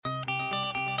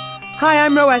Hi,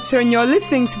 I'm Rowetta and you're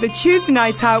listening to the Tuesday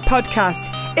Night Out podcast.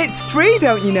 It's free,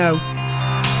 don't you know?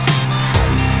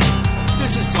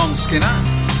 This is Tom Skinner.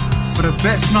 For the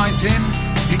best night in,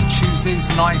 pick Tuesday's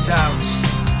Night Out.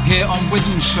 Here on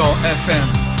Wythenshawe FM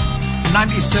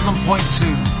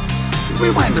 97.2.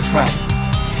 Rewind the track.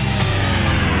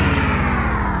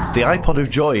 The iPod of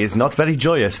joy is not very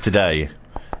joyous today.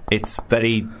 It's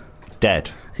very dead.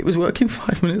 It was working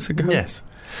 5 minutes ago. Yes.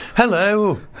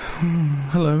 Hello.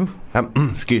 Hello.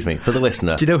 Excuse me, for the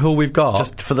listener. Do you know who we've got?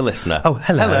 Just for the listener. Oh,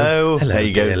 hello. Hello. Hello, there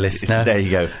you go. dear listener. There you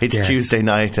go. It's Yes. Tuesday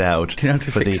Night Out. Do you know how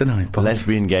to for fix the an iPod?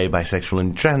 lesbian, gay, bisexual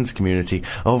and trans community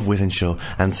of Wythenshawe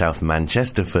and South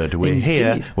Manchesterford. We're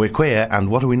here, Indeed. we're queer, and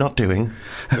what are we not doing?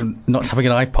 Not having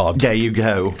an iPod. There you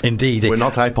go. Indeed. We're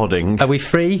not iPodding. Are we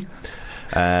free?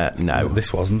 No.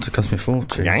 This wasn't. It cost me a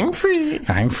fortune. I'm free.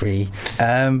 I'm free.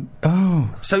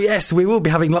 So yes, we will be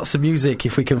having lots of music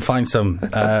if we can find some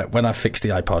when I fix the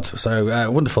iPod.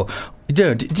 So wonderful.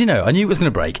 Did you know? I knew it was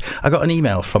going to break. I got an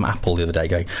email from Apple the other day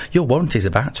going, "Your warranty is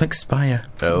about to expire."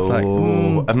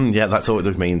 Oh, yeah, that's all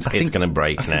it means. It's going to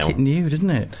break now. I think it knew, didn't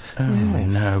it? Oh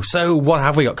no. So what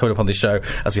have we got coming up on this show?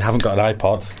 As we haven't got an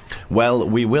iPod. Well,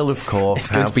 we will, of course,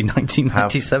 It's going to be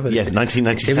 1997. Yes,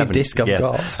 1997. Every disc I've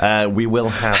got. We will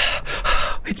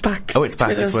have... It's back. Oh, it's back.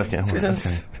 with It's us. working. It's with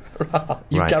us. Okay.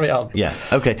 You Right. carry on. Yeah,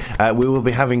 okay. We will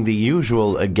be having the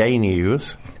usual gay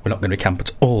news. We're not going to camp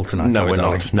at all tonight. No, are we, we're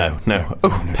darling? not. No.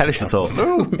 Oh, perish the thought.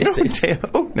 Oh, Missed it. dear.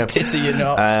 Oh, no. Titty, you're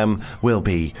not. We'll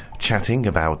be chatting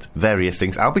about various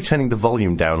things. I'll be turning the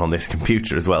volume down on this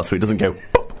computer as well, so it doesn't go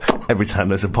pop every time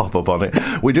there's a pop-up on it.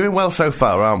 We're doing well so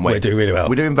far, aren't we? We're doing really well.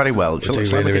 We're doing very well. It doing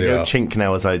looks like really, we can really go well. chink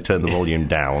now as I turn the volume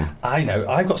down. I know.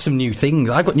 I've got some new things.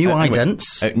 I've got new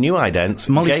idents. New idents.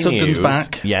 Molly gay Sugden's news.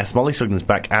 back. Yes, Molly Sugden's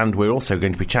back, and we're also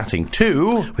going to be chatting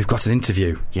to... We've got an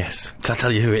interview. Yes. Shall I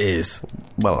tell you who it is?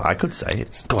 Well, I could say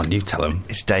it's... Go on, you tell him.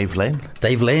 It's Dave Lynn.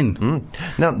 Dave Lynn.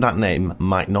 Now, that name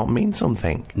might not mean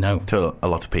something No. to a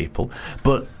lot of people,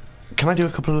 but can I do a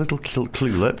couple of little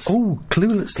cluelets? Oh,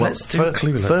 clueless. Well, Let's do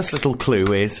clueless. First little clue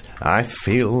is, I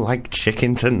feel like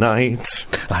chicken tonight.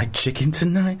 Like chicken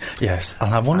tonight. Yes, I'll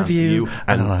have one of You you,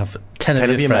 and and I'll have 10 of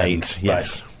of your friends. mates.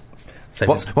 Yes. Right. So,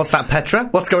 What's that, Petra?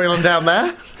 What's going on down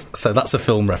there? so that's a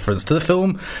film reference to the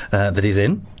film that he's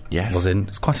in. Yes. Was in.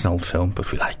 It's quite an old film,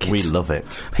 but we like it. We love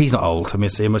it. He's not old. I mean,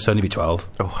 he must only be 12.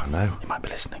 Oh, I know. He might be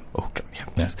listening. Oh, God, yeah.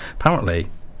 Yes. Apparently.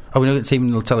 Oh, we don't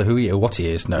even tell her who he or what he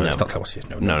is. No, No. let's not tell what he is.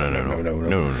 No, No,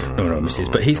 Mrs.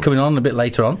 But he's coming on a bit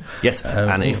later on. Yes,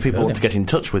 and if people want to earlier. get in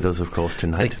touch with us, of course, They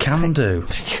tonight... can do.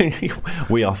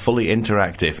 We are fully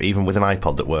interactive, even with an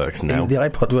iPod that works now. The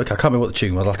iPod work. I can't remember what the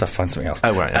tune was. I'll have to find something else.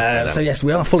 Oh, right, okay, so yes,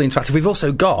 we are fully interactive. We've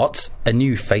also got a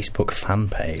new Facebook fan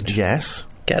page. Yes,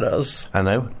 Get us. I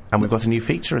know. And we've got a new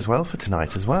feature as well for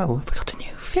tonight as well. We've got a new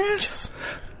feature. Yes.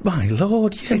 My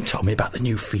lord, you don't tell me about the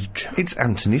new feature. It's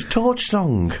Anthony's torch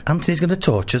song. Anthony's going to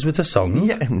torch us with a song.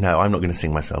 Yeah, no, I'm not going to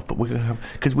sing myself, but we're going to have...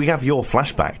 Because we have your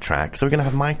flashback track, so we're going to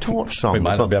have my torch song. We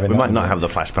might as not be well. having We that might not one. have the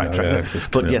flashback No, track, yeah, no. it's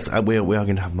But true. yes, we are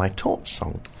going to have my torch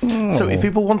song. So if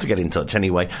people want to get in touch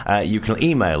anyway, you can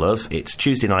email us. It's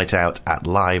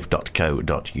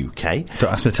tuesdaynightout@live.co.uk.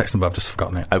 Don't ask me the text number, I've just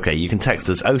forgotten it. Okay, you can text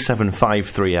us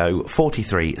 07530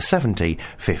 43 70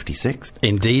 56.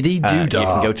 Indeedy You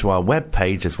doo-dah. can go to our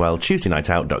webpage as well,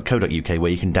 tuesdaynightout.co.uk,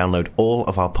 where you can download all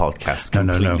of our podcasts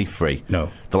No. completely free. No.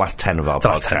 The last 10 of our The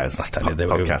podcasts. last time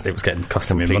it was getting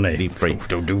costing me completely money. free.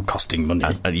 Don't do costing money.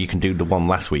 And you can do the one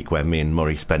last week where me and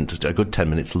Murray spent a good 10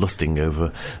 minutes lusting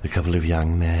over a couple of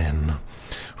young men.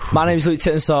 My name's Luke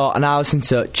Tittensaw, and I listen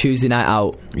to Tuesday Night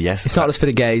Out. Yes. It's not just for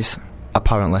the gays,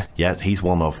 apparently. Yeah, he's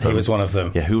one of them. He was one of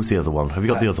them. Yeah, who's the other one? Have you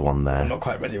got the other one there? I'm not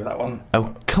quite ready with that one.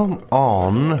 Oh, come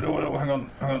on. No, hang on.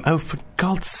 Oh, for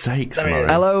God's sakes, There he Murray.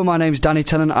 is. Hello, my name's Danny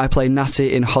Tennant. I play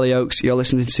Natty in Hollyoaks. You're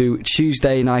listening to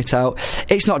Tuesday Night Out.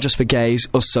 It's not just for gays,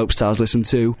 us soap stars listen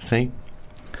to. See?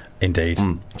 Indeed.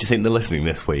 Do you think they're listening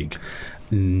this week?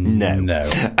 No. No.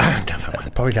 They're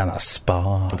probably down that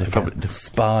spa. They've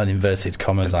Spa in inverted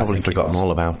commas. Probably I think forgotten it was.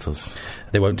 all about us.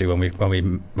 They won't do when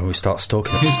we start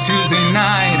stalking them. It's Tuesday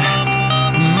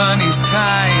night, money's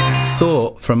tight.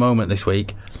 Thought for a moment this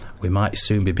week we might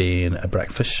soon be being a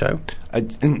breakfast show.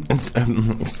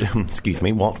 Excuse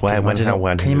me, what? Where? When? How?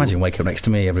 When? Can you who? imagine waking up next to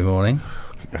me every morning?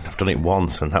 I've done it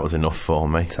once, and that was enough for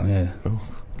me. Tell you,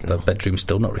 the bedroom's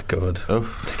still not recovered. Oh.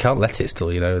 They can't let it still,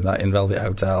 in that in Velvet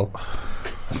Hotel.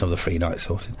 That's another free night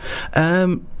sorted.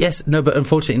 Yes, no, but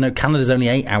unfortunately, no, Canada's only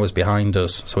 8 hours behind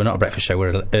us, so we're not a breakfast show, we're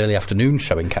an early afternoon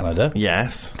show in Canada.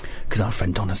 Yes. Because our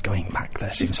friend Donna's going back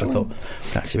there soon, so I thought,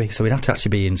 so we'd have to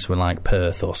actually be in somewhere like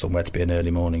Perth or somewhere to be an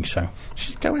early morning show.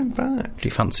 She's going back. Do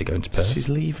you fancy going to Perth? She's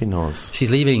leaving us. She's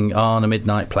leaving on a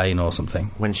midnight plane or something.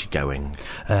 When's she going?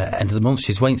 End of the month.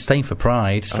 She's staying for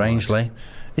Pride, strangely. Right.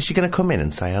 Is she going to come in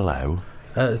and say hello?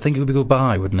 I think it would be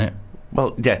goodbye, wouldn't it?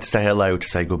 Well, yeah, to say hello, to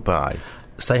say goodbye.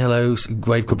 Say hello,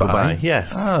 wave goodbye.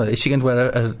 Yes. Oh, is she going to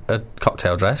wear a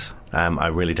cocktail dress? I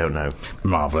really don't know.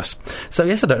 Marvellous. So,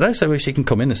 yes, I don't know. So she can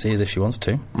come in and see us if she wants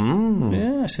to.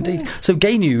 Yes, indeed. So,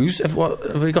 gay news. Have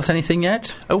we got anything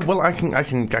yet? Oh, well, I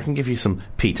can give you some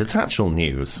Peter Tatchell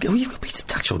news. Oh, you've got Peter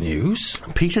Tatchell news?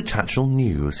 Peter Tatchell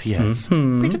news, yes.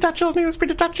 Peter Tatchell news,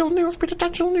 Peter Tatchell news, Peter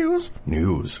Tatchell news.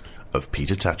 News of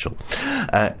Peter Tatchell.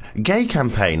 Gay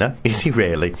campaigner, is he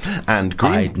really? And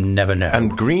I'd never know.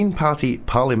 And Green Party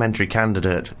parliamentary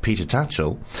candidate Peter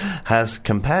Tatchell has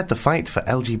compared the fight for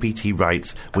LGBT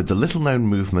rights with the little-known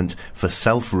movement for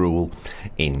self-rule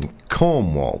in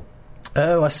Cornwall.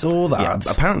 Oh, I saw that. Yeah,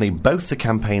 apparently both the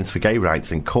campaigns for gay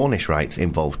rights and Cornish rights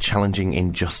involve challenging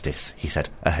injustice, he said,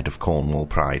 ahead of Cornwall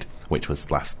Pride, which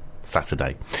was last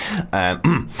Saturday.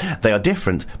 They are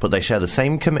different, but they share the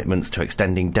same commitments to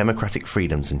extending democratic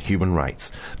freedoms and human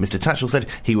rights. Mr. Tatchell said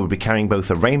he would be carrying both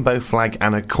a rainbow flag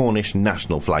and a Cornish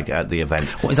national flag at the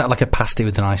event. What, is that like a pasty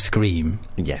with an ice cream?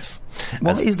 Yes.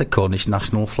 What is the Cornish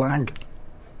national flag?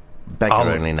 Beggar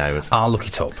only knows. I'll look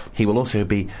it up. He will also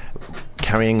be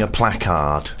carrying a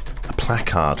placard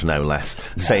no less,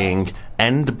 saying,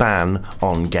 "End ban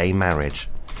on gay marriage."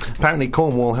 Apparently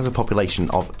Cornwall has a population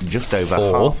of just over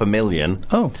 500,000,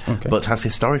 but has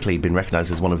historically been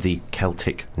recognised as one of the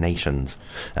Celtic nations.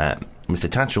 Mr.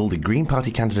 Tatchell, the Green Party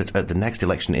candidate at the next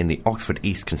election in the Oxford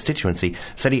East constituency,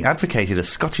 said he advocated a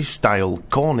Scottish-style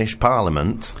Cornish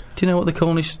parliament. Do you know what the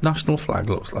Cornish national flag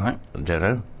looks like? I don't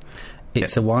know.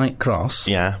 It's a white cross.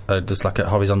 Yeah. Just like a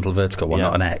horizontal vertical one,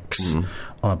 not an X,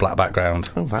 on a black background.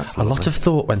 Oh, that's a lot of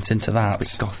thought went into that.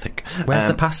 It's a bit gothic. Where's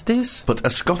the pasties? But a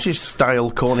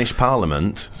Scottish-style Cornish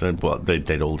parliament, so what,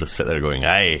 they'd all just sit there going,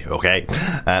 hey, okay,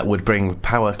 would bring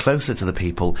power closer to the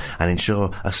people and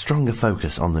ensure a stronger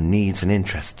focus on the needs and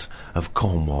interests of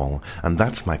Cornwall. And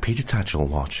that's my Peter Tatchell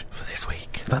watch for this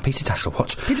week. That Peter Tatchell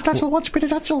watch? Peter Tatchell watch, Peter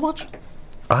Tatchell watch.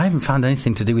 I haven't found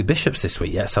anything to do with bishops this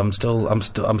week yet, so I'm still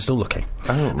looking.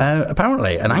 Oh.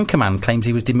 Apparently, an anchorman claims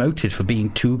he was demoted for being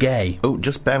too gay. Oh,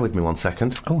 just bear with me 1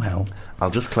 second. Oh, hell. I'll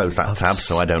just close that tab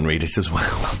so I don't read it as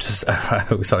well.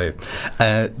 Sorry.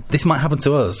 This might happen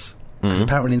to us, because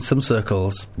apparently in some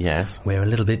circles... Yes. We're a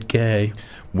little bit gay.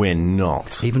 We're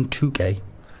not. Even too gay.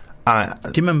 Do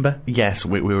you remember? Yes,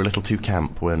 we were a little too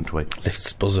camp, weren't we?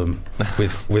 Lifts bosom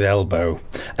with elbow.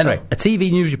 Anyway, a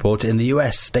TV news reporter in the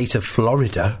US state of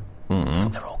Florida,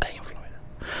 they're all gay in Florida,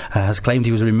 has claimed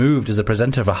he was removed as a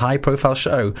presenter of a high-profile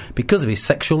show because of his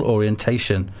sexual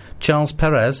orientation. Charles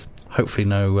Perez, hopefully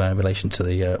no relation to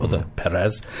the other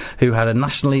Perez, who had a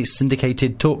nationally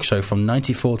syndicated talk show from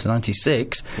 94 to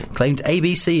 96, claimed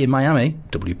ABC in Miami,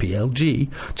 WPLG,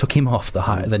 took him off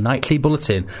the nightly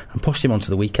bulletin and pushed him onto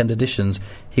the weekend editions.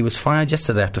 He was fired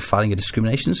yesterday after filing a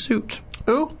discrimination suit.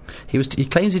 Oh? He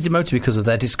claims he's demoted because of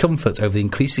their discomfort over the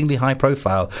increasingly high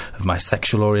profile of my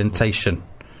sexual orientation.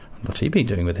 What's he been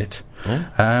doing with it?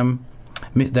 Yeah.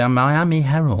 The Miami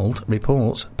Herald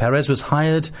reports Perez has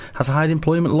hired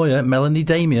employment lawyer Melanie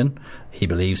Damian. He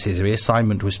believes his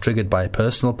reassignment was triggered by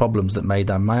personal problems that made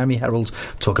the Miami Herald's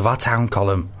Talk of Our Town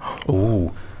column.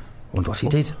 Ooh. Wonder what he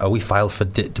did. He filed for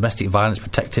domestic violence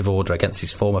protective order against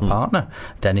his former partner,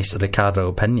 Dennis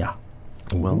Ricardo Pena.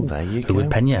 Well, there you go. Who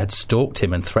Pena had stalked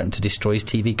him and threatened to destroy his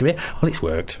TV career. Well, it's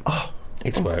worked.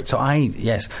 It's worked. So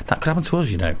that could happen to us,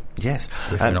 you know. Yes.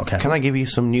 If we're not careful. Can I give you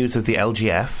some news of the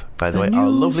LGF, by the way? Our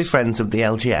lovely friends of the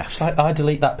LGF. I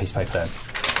delete that piece of paper then.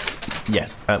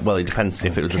 Yes. Well, it depends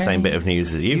if it was the same bit of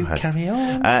news that you had. Carry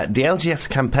on. The LGF's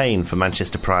campaign for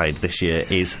Manchester Pride this year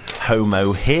is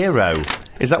Homo Hero.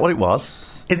 Is that what it was?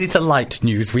 Is it a light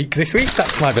news week this week?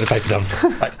 That's my bit of paper done.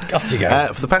 Right, off you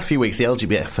go. For the past few weeks, the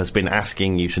LGBF has been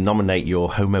asking you to nominate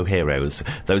your homo heroes,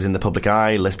 those in the public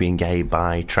eye, lesbian, gay,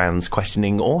 bi, trans,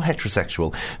 questioning or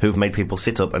heterosexual, who've made people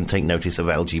sit up and take notice of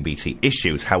LGBT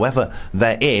issues. However,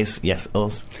 there is... Yes,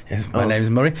 us. Yes, my name's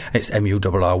Murray. It's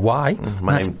M-U-R-R-Y.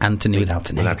 My name's Anthony without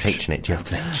an H. Without H in it, yes.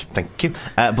 Without an H. Thank you.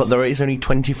 But there is only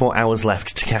 24 hours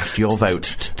left to cast your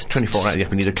vote. 24 hours.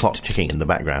 We need a clock ticking in the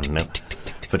background, no?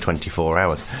 For 24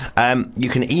 hours. You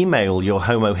can email your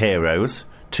homo heroes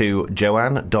to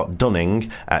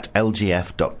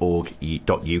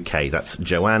joanne.dunning@lgf.org.uk. That's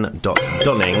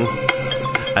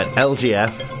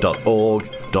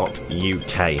joanne.dunning@lgf.org.uk.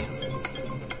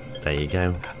 There you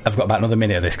go. I've got about another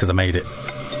minute of this because I made it.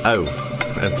 Oh,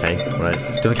 okay, right. Do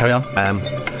you want to carry on?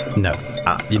 No.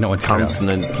 You don't want to carry on.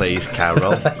 Consonant, please,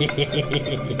 Carol.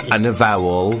 And a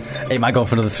vowel. It might go on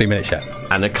for another 3 minutes yet.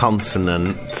 And a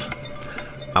consonant.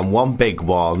 And one big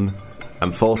one.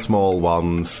 And 4 small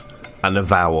ones. And a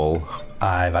vowel.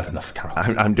 I've had enough, Carol.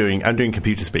 I'm doing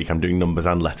computer speak. I'm doing numbers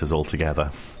and letters all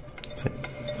together. So,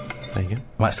 there you go.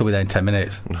 I might still be there in 10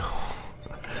 minutes.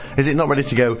 Is it not ready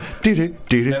to go?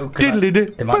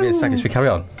 It might be a second. Should we carry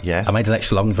on? Yes. I made an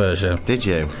extra long version. Did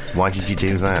you? Why did you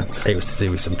do that? It was to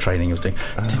do with some training I was doing.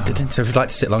 So if you'd like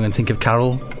to sit along and think of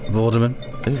Carol Vorderman.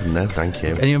 Ooh, no, thank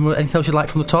you. Anything else you'd like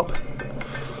from the top?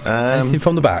 Anything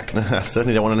from the back? I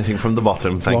certainly don't want anything from the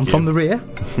bottom, thank you. One from the rear?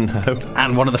 No.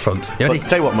 And one at the front. You ready? Well,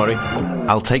 tell you what, Murray,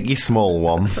 I'll take your small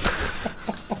one.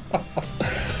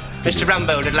 Mr.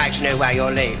 Rumbold would like to know why you're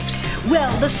late.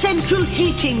 Well, the central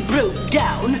heating broke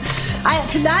down. I had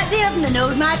to light the oven and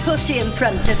hold my pussy in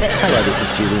front of it. Hello, this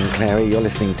is Julian Clary. You're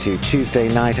listening to Tuesday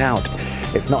Night Out.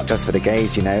 It's not just for the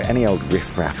gays, you know. Any old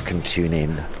riff-raff can tune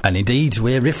in. And indeed,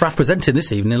 we're riff-raff presenting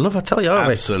this evening. Love, I tell you, aren't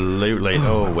we? Absolutely.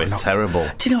 We're terrible.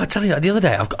 Do you know, I tell you, the other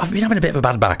day, I've been having a bit of a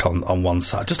bad back on one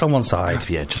side. Just on one side. Have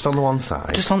you? Just on the one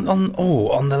side? Just on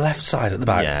the left side at the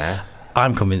back. Yeah.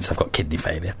 I'm convinced I've got kidney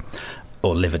failure.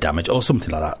 Or liver damage, or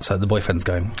something like that. So the boyfriend's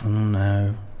going, oh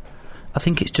no, I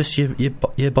think it's just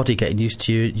your body getting used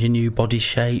to your new body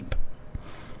shape.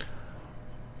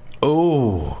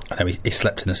 Oh, I know he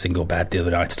slept in a single bed the other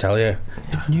night, to tell you.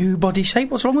 New body shape?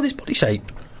 What's wrong with his body shape?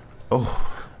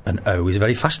 Oh, and O is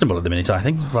very fashionable at the minute, I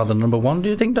think, rather than number 1, do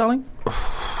you think, darling?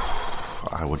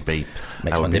 I would be...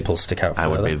 Makes my nipples stick out further. I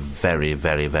would be very,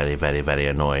 very, very, very, very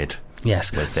annoyed.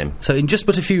 Yes. With him. So in just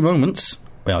but a few moments...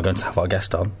 we are going to have our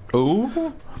guest on. Ooh.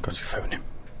 I'm going to phone him.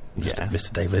 Yes.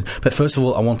 Mr. David. But first of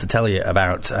all, I want to tell you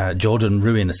about Jordan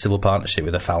ruining a civil partnership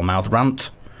with a foul-mouthed rant.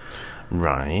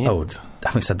 Right. Oh,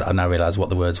 having said that, I now realise what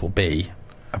the words will be.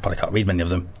 I probably can't read many of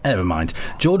them. Never mind.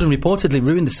 Jordan reportedly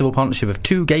ruined the civil partnership of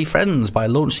 2 gay friends by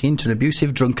launching into an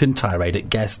abusive, drunken tirade at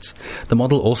guests. The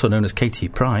model, also known as Katie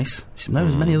Price, she's known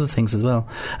as many other things as well,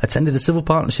 attended the civil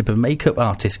partnership of makeup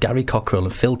artists Gary Cockrell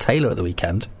and Phil Taylor at the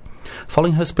weekend.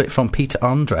 Following her split from Peter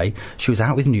Andre, she was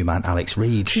out with new man Alex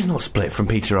Reid. She's not split from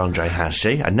Peter Andre, has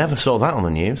she? I never saw that on the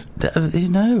news.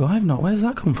 No, I've not. Where's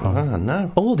that come from?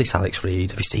 No. All this Alex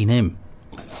Reid. Have you seen him?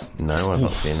 No, I've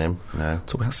not seen him. No.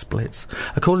 Talk about splits.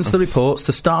 According to the reports,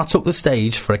 the star took the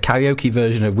stage for a karaoke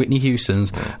version of Whitney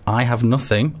Houston's "I Have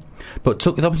Nothing," but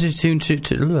took the opportunity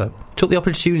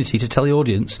to tell the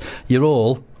audience, "You're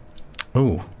all..."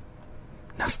 Ooh.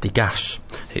 Nasty gash,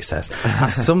 it says.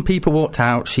 As some people walked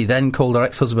out, she then called her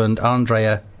ex-husband,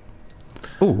 Andrea...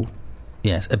 Ooh,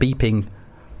 yes, a beeping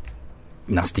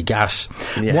nasty gash.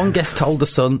 Yeah. One guest told The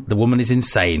Sun the woman is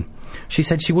insane. She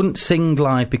said she wouldn't sing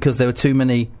live because there were too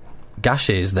many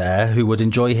gashes there who would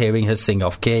enjoy hearing her sing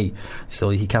off-key. It's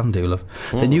all you can do, love.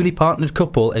 The newly partnered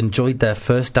couple enjoyed their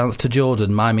first dance to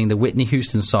Jordan, miming the Whitney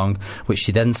Houston song, which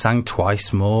she then sang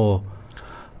twice more.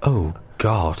 Oh,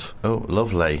 God. Oh,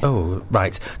 lovely. Oh,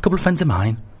 right. A couple of friends of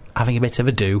mine having a bit of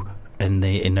a do in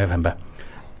November.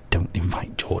 Don't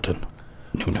invite Jordan.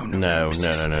 No, we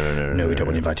don't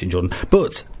want to invite Jordan.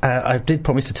 But I did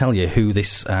promise to tell you who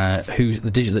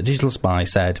the Digital Spy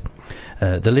said.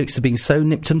 The lyrics have been so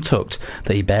nipped and tucked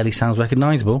that he barely sounds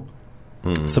recognisable.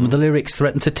 Some of the lyrics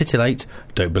threaten to titillate.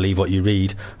 Don't believe what you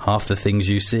read, half the things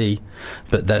you see.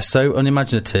 But they're so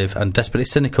unimaginative and desperately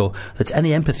cynical that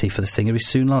any empathy for the singer is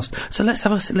soon lost. So let's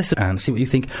have a listen and see what you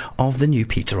think of the new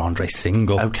Peter Andre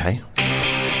single. Okay.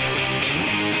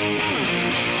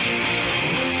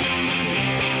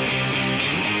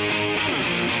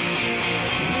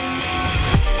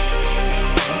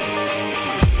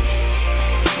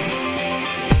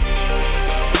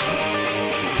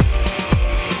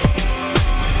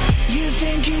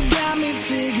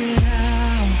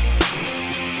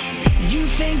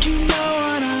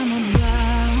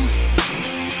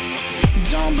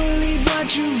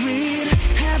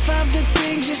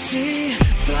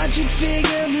 You'd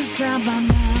figure this out by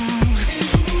now.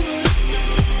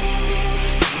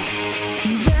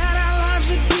 That our lives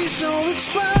would be so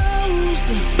exposed.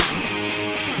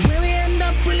 Where we end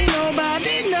up, really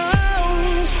nobody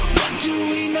knows. What do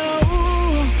we know?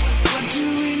 What do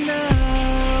we know?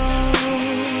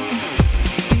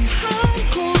 Behind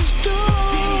closed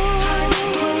doors. Behind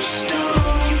closed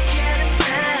doors. Can't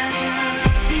imagine.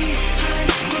 Behind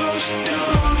closed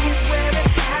doors. Where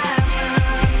it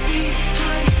happened.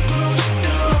 Behind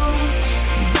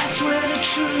that's where the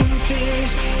truth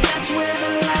is. That's where the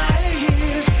lie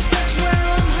is. That's where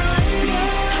I'm hiding.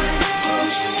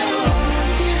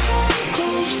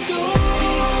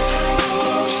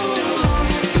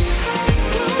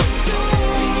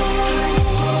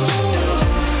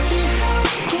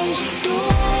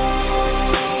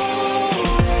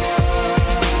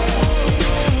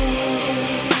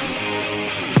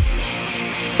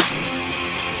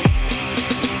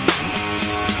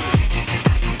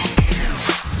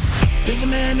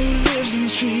 man who lives in the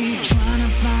street, trying to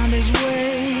find his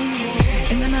way.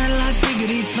 In the nightlife, figured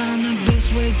he'd find the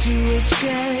best way to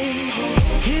escape.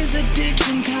 His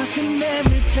addiction cost him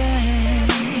everything.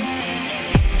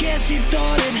 Guess he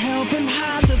thought it'd help him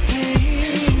hide the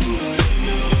pain.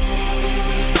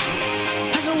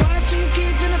 Has a wife, 2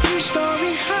 kids, and a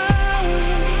 3-story home.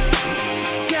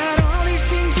 Got all these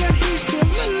things, yet he's still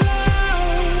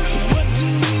alone. What do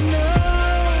we know?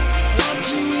 What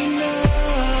do we know?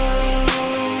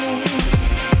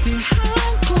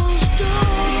 Behind closed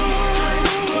doors. Behind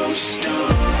closed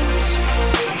doors.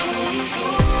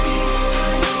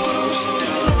 Behind closed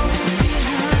doors.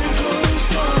 Behind closed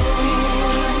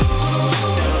doors.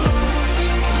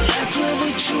 That's where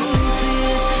the truth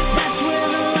is. That's where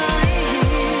the lie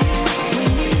is.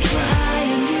 When you try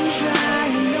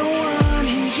and no one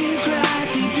hears you cry.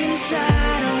 Deep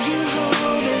inside, all you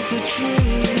hold is the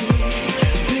truth.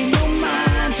 Pay no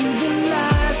mind to the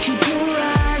lies. Keep your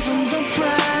eyes on the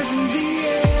prize. In the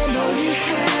end, all you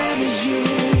have is you.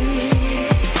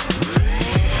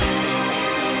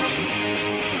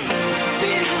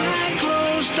 Behind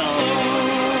closed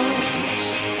doors.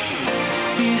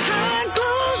 Behind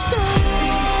closed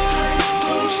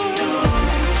doors.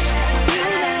 You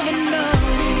never know.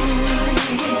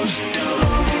 Behind closed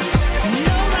doors.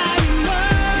 Nobody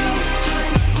knows.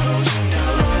 Behind closed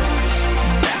doors.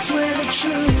 That's where the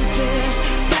truth is.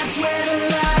 That's where the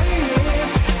lie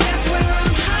is. That's where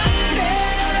I'm hiding.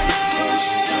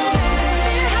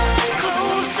 Behind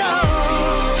closed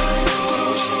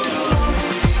doors.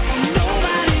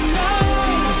 Nobody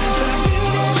knows the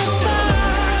beautiful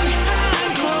fun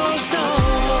behind closed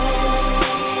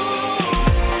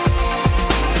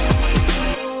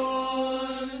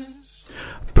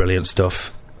doors. Brilliant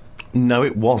stuff. No,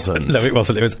 it wasn't. No, it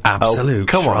wasn't. It was absolute.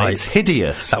 Come on, shite. it's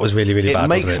hideous. That was really, really It bad.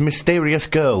 makes wasn't it? Mysterious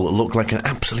Girl look like an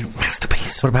absolute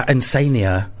masterpiece. What about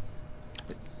Insania?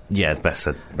 Yeah, best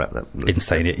said about that.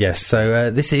 Insania, yes.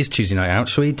 So this is Tuesday Night Out.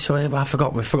 Shall we? I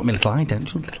forgot my little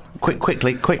ident.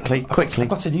 Quickly. I've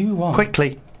got a new one.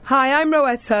 Quickly. Hi, I'm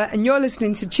Rowetta, and you're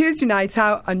listening to Tuesday Night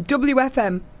Out on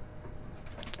WFM.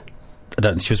 She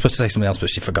was supposed to say something else,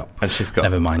 but she forgot. And she forgot.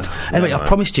 Never mind. Anyway, I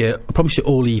promised you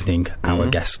all evening our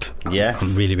guest. Yes.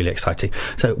 I'm really, really excited.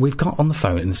 So we've got on the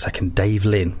phone in a second Dave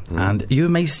Lynn, and you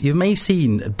may have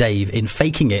seen Dave in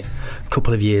Faking It a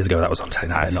couple of years ago. That was on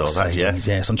telly. I saw that. Yes.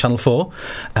 Yes, on Channel 4.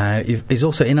 He's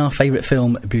also in our favourite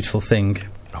film, A Beautiful Thing.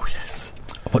 Oh yes.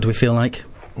 What do we feel like?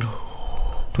 Do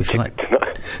we feel like?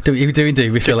 Do we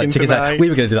feel like chickens tonight. We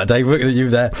were going to do that, Dave. We were going to do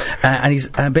there. And he's,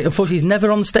 but unfortunately, he's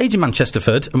never on stage in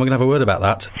Manchesterford, and we're going to have a word about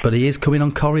that. But he is coming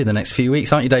on Corrie the next few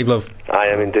weeks, aren't you, Dave Love? I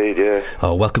am indeed, yes.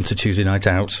 Oh, welcome to Tuesday Night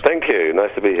Out. Thank you.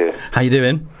 Nice to be here. How you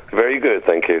doing? Very good,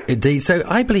 thank you. Indeed. So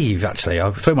I believe, actually,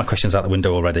 I'll throw my questions out the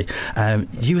window already.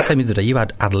 You were saying the other day you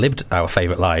had ad-libbed our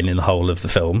favourite line in the whole of the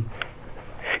film.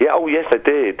 Yeah, oh yes, I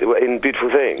did. In Beautiful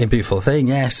Thing. In Beautiful Thing,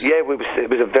 yes. Yeah, it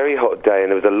was a very hot day,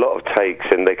 and there was a lot of takes,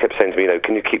 and they kept saying to me,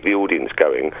 can you keep the audience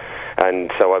going?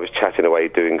 And so I was chatting away,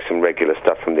 doing some regular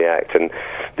stuff from the act, and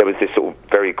there was this sort of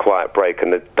very quiet break,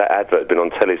 and that advert had been on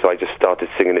telly, so I just started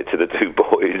singing it to the 2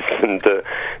 boys, and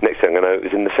next thing I know, it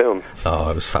was in the film.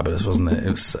 Oh, it was fabulous, wasn't it?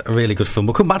 It was a really good film.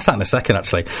 We'll come back to that in a second,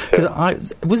 actually.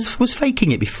 Because was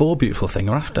Faking It before Beautiful Thing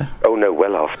or after? Oh, no,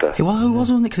 well after. It was,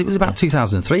 wasn't it? Because it was about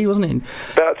 2003, wasn't it?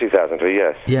 About 2003,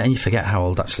 yes. Yeah, and you forget how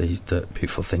old, actually, that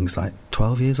Beautiful Thing's like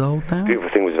 12 years old now? Beautiful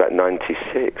Thing was about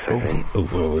 96, I think.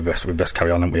 Oh, we best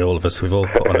carry on, haven't we, all of us? We've all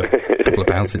put on a couple of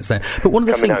pounds since then. But one of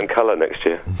the Coming out in colour next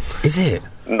year. Is it?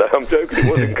 No, I'm joking,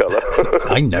 it was in colour.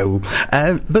 I know.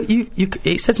 But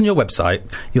it says on your website,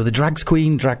 you're the drag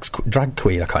queen, drag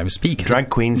queen, I can't even speak. Drag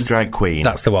queen's drag queen.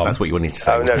 That's the one. That's what you wanted to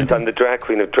say. Oh, no, I'm the drag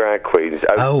queen of drag queens.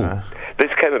 Oh.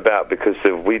 This came about because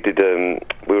we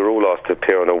were all asked to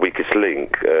appear on A Weakest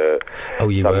Link. Oh,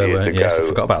 you were, weren't you? Yes, I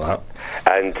forgot about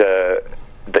that. And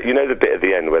you know the bit at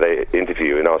the end where they interview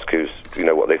you and ask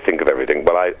what they think of everything?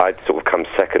 Well, I'd sort of come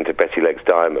second to Betty Legs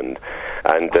Diamond,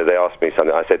 and they asked me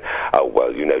something. I said, oh,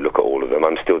 well, look at all of them.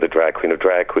 I'm still the drag queen of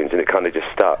drag queens, and it kind of just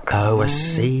stuck. Oh, I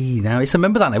see. Now, I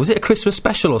remember that now. Was it a Christmas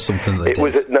special or something that they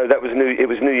did? It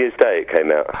was New Year's Day it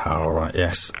came out. Oh, right,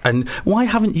 yes. And why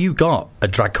haven't you got a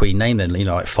drag queen name then,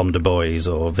 like Fonda Boys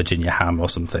or Virginia Ham or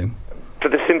something? For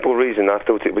the simple reason I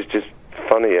thought it was just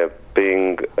funnier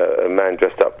being a man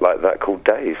dressed up like that called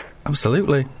Dave.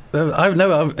 Absolutely.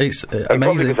 It's amazing.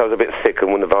 Probably because I was a bit thick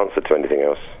and wouldn't have answered to anything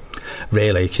else.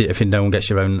 Really? If no one gets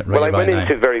your own Well, I went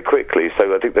into it very quickly,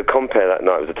 so I think the compere that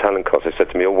night was a talent contest. They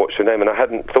said to me, oh, what's your name? And I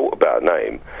hadn't thought about a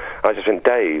name. I just went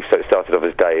Dave, so it started off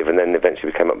as Dave, and then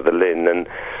eventually we came up with a Lynn, and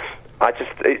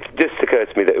it just occurred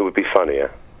to me that it would be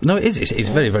funnier. No, it is. It's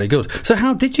very, very good. So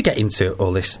how did you get into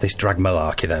all this drag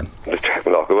malarkey then? The drag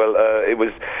malarkey? Well, it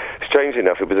was, strangely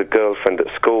enough, it was a girlfriend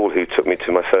at school who took me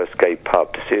to my first gay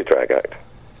pub to see a drag act.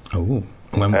 Oh,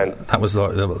 that was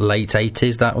like the late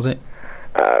 80s, that was it?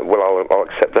 Well, I'll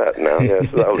accept that now, yes,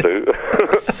 that'll do.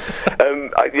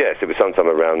 Yes, it was sometime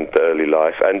around early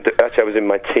life, and actually I was in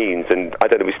my teens, and I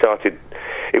don't know,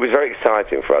 it was very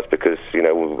exciting for us because, you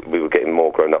know, we were getting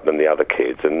more grown up than the other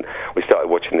kids, and we started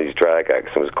watching these drag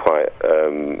acts and was quite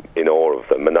in awe of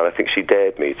them, and then I think she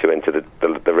dared me to enter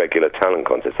the regular talent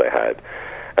contest they had,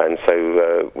 and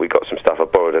so we got some stuff. I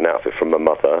borrowed an outfit from my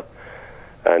mother,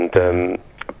 and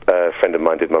a friend of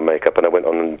mine did my makeup, and I went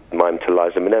on and mimed to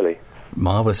Liza Minnelli.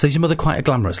 Marvellous. So is your mother quite a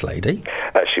glamorous lady?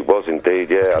 She was indeed,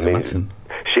 yeah. I mean,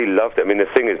 she loved it. I mean, the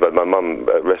thing is, but my mum,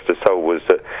 rest her soul, was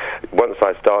that once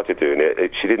I started doing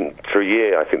it, she didn't, for a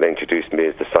year, I think they introduced me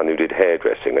as the son who did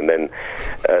hairdressing, and then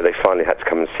they finally had to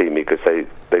come and see me because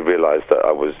they realised that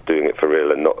I was doing it for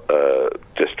real and not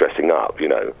just dressing up, you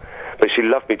know. But she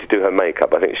loved me to do her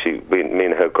makeup. I think me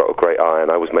and her got a great eye,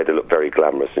 and I always made her look very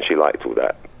glamorous, and she liked all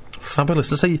that. Fabulous.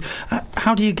 So,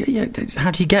 how do you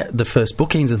get the first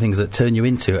bookings and things that turn you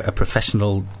into a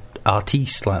professional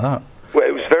artiste like that? Well,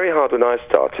 it was very hard when I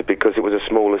started because it was a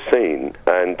smaller scene,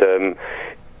 and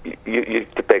you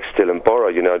have to beg, steal, and borrow.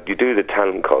 You know, you do the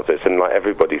talent contest, and like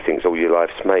everybody thinks, oh, your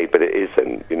life's made, but it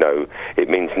isn't. You know, it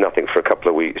means nothing for a couple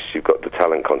of weeks. You've got the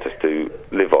talent contest to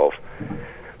live off,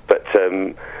 but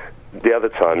the other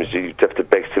times you have to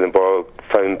beg, steal, and borrow,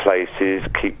 phone places,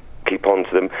 keep on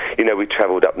to them. You know, we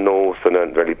travelled up north and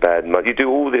earned really bad money. You do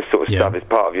all this sort of stuff as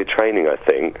part of your training, I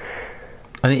think.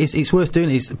 And it's worth doing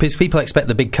it because people expect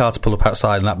the big car to pull up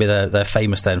outside and that be they're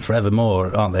famous then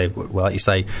forevermore, aren't they? Well, like you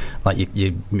say, like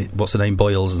you what's her name,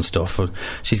 Boyles and stuff.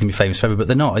 She's going to be famous forever, but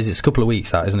they're not. It's a couple of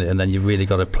weeks, that, isn't it? And then you've really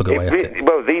got to plug away at it.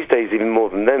 Well, these days even more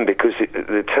than then because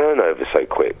the turnover's so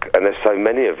quick and there's so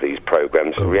many of these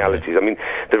programmes and realities. I mean,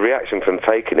 the reaction from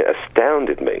Faking It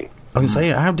astounded me. I was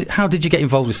going to say, how did you get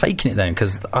involved with Faking It then?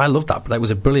 Because I loved that. That was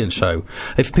a brilliant show.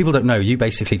 If people don't know, you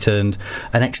basically turned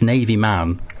an ex-Navy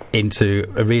man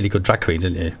into a really good drag queen,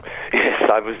 didn't you?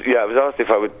 Yes, I was asked if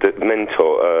I would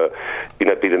mentor,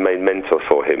 be the main mentor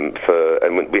for him.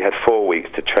 And we had 4 weeks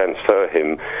to transfer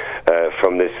him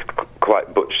from this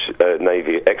quite butch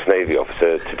ex-Navy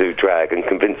officer to do drag and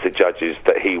convince the judges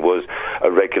that he was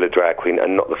a regular drag queen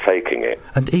and not the Faking It.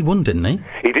 And he won, didn't he?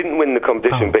 He didn't win the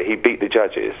competition, but he beat the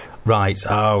judges. Right.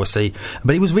 Oh, I see.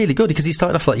 But he was really good because he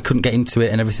started off like he couldn't get into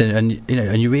it and everything,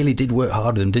 and you really did work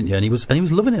hard with him, didn't you? And he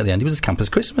was loving it at the end. He was as camp as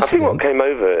Christmas. I think what came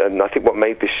over, and I think what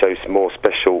made this show more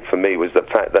special for me was the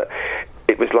fact that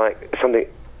it was like something.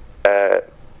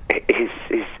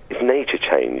 His nature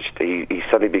changed. He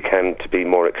suddenly became to be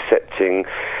more accepting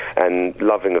and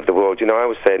loving of the world. You know, I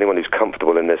always say anyone who's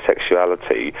comfortable in their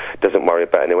sexuality doesn't worry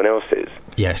about anyone else's.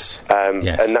 Yes.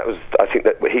 Yes. And that was, I think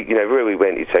that he, wherever we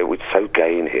went, he'd say, "Oh, it's so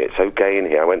gay in here. It's so gay in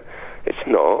here." I went, "It's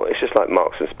not. It's just like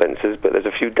Marks and Spencer's, but there's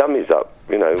a few dummies up,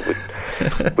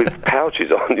 with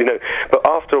pouches on, But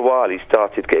after a while, he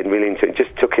started getting really into it.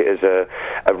 Just took it as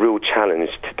a real challenge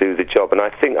to do the job, and I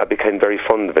think I became very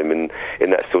fond of him in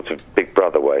that sort of Big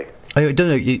Brother way. I don't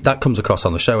know. That comes across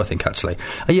on the show, I think. Actually,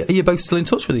 are you both still in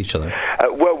touch with each other?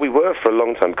 Well, we were for a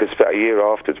long time because about a year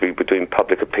afterwards we were doing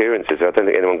public appearances. I don't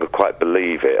think anyone could quite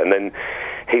believe it, and then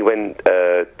he went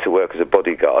to work as a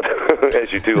bodyguard,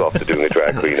 as you do after doing a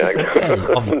drag queen act.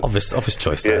 Obvious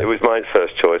choice there. Yeah, it was my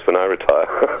first choice when I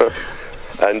retire.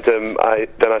 And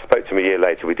I spoke to him a year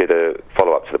later. We did a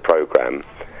follow-up to the programme,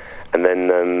 and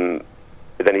then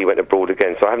he went abroad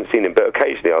again. So I haven't seen him, but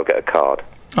occasionally I'll get a card.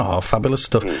 Oh, fabulous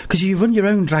stuff. Because you run your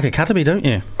own drag academy, don't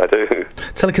you? I do.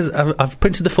 Tell her, because I've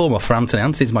printed the form off for Anthony.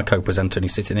 Anthony's my co-presenter and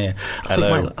he's sitting here. I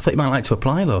thought you might like to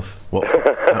apply, love. What?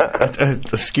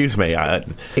 Excuse me,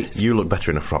 you look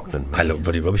better in a frock than me. I look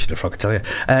bloody rubbish in a frock, I tell you.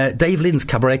 Dave Lynn's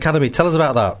Cabaret Academy, tell us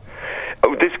about that.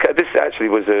 Oh, this actually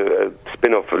was a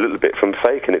spin-off a little bit from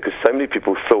Faking It, because so many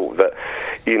people thought that,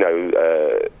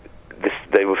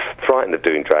 they were frightened of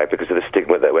doing drag because of the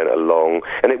stigma that went along,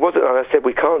 and it wasn't. And I said,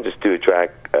 we can't just do a drag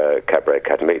cabaret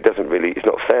academy. It doesn't really. It's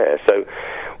not fair. So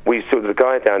we sort of, the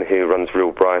guy down here who runs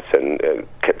Real Brighton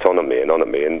kept on at me,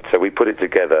 and so we put it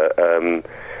together.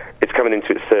 It's coming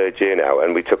into its third year now,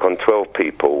 and we took on 12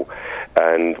 people,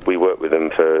 and we worked with them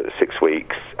for 6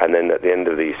 weeks, and then at the end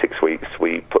of the 6 weeks,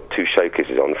 we put 2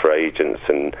 showcases on for agents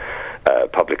and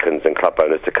publicans and club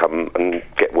owners to come and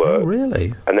get work. Oh,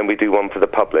 really? And then we do one for the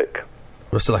public.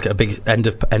 It's like a big end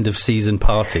of season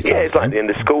party. Yeah, it's like the end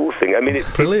of school thing. I mean,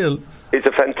 it's brilliant. It's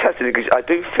a fantastic. I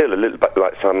do feel a little bit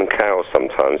like Simon Cowell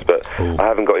sometimes, but I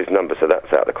haven't got his number, so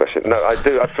that's out of the question. No, I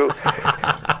do. I feel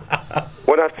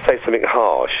when to have to say something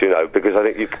harsh, you know, because I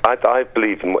think I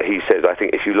believe in what he says. I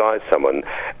think if you lie to someone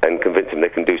and convince them they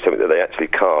can do something that they actually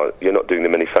can't, you're not doing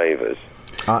them any favours.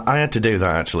 I had to do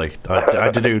that, actually. I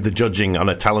had to do the judging on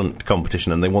a talent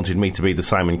competition, and they wanted me to be the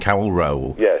Simon Cowell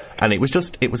role. Yes. And it was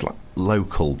like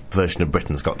local version of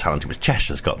Britain's Got Talent. It was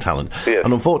Cheshire's Got Talent. Yes.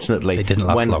 And unfortunately, It didn't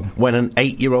last long. when an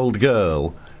 8-year-old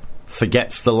girl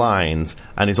forgets the lines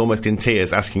and is almost in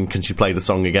tears asking, can she play the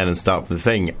song again and start the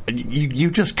thing,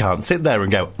 you just can't sit there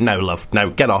and go, no, love, no,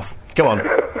 get off, go on.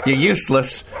 You're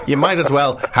useless. You might as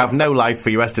well have no life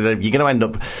for your rest of the day. You're going to end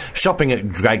up shopping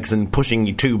at Greggs and pushing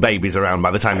your 2 babies around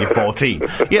by the time you're 14.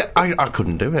 Yeah, I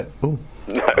couldn't do it. Ooh.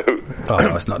 No. Oh,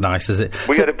 that's not nice, is it?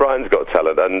 We had a Brian's Got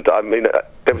Talent, and I mean,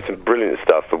 there was some brilliant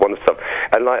stuff,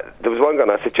 and like, there was one guy,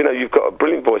 and I said, you know, you've got a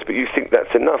brilliant voice, but you think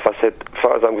that's enough? I said, as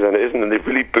far as I'm concerned, it isn't, and they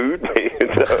really booed me.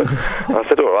 So I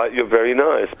said, all right, you're very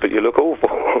nice, but you look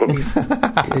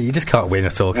awful. You just can't win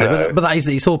at all, can No. you? But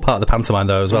it's all part of the pantomime,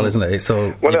 though, as well, isn't it? It's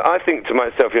all... Well, I think to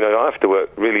myself, you know, I have to work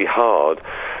really hard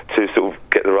to sort of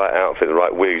get the right outfit, the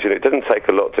right wigs, and it doesn't take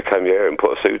a lot to comb your hair and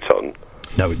put a suit on.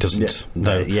 No, it doesn't. Yeah.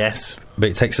 No. Yes. But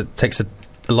it takes a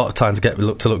lot of time to get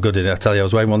to look good in it. I tell you, I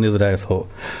was wearing one the other day. I thought,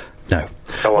 no.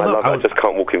 Oh, Although I just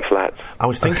can't walk in flats. I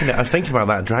was thinking about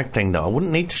that drag thing, though. I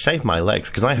wouldn't need to shave my legs,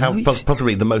 because I have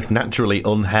possibly the most naturally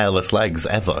unhairless legs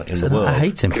ever in the world. I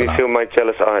hate him for Can you that. feel my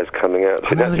jealous eyes coming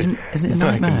out? I know, isn't it a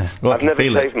nightmare? I've never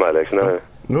shaved my legs,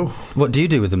 no. What do you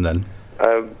do with them then?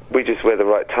 We just wear the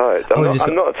right ties.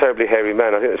 I'm not a terribly hairy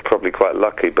man. I think that's probably quite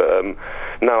lucky. But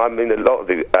no, I mean, a lot of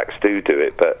the acts do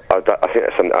it. But I think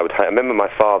that's something I would hate. I remember my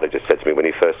father just said to me when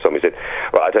he first saw me, he said,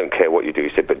 well, I don't care what you do. He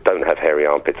said, but don't have hairy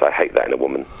armpits. I hate that in a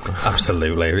woman.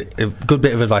 Absolutely. A good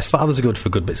bit of advice. Fathers are good for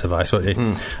good bits of advice, aren't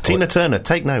you? Tina Turner,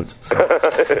 take note.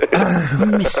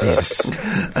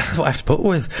 Mrs. That's what I have to put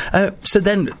with. So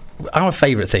then... Our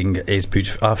favourite thing is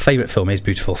beautiful. Our favourite film is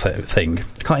Beautiful Thing. I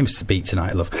can't even speak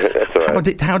tonight, love. That's all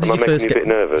right. How did you first get? You a bit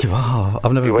nervous? You are.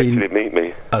 I've never you been. wait till you meet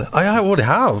me. I already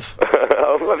have.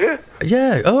 Oh, have you?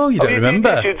 Yeah. Oh, you don't remember?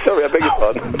 Sorry, I beg your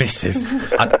pardon. Mrs.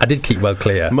 I did keep well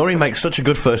clear. Murray makes such a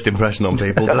good first impression on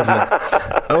people, doesn't he?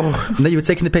 Oh, no, you were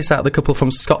taking the piss out of the couple from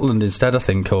Scotland instead, I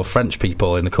think, or French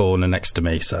people in the corner next to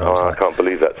me. So I can't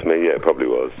believe that to me. Yeah, it probably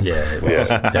was. Yeah, it was.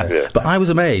 Yeah. But I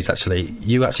was amazed, actually.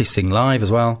 You actually sing live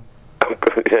as well.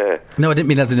 Yeah. No, I didn't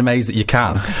mean as in amazed that you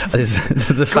can.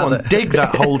 Go on, dig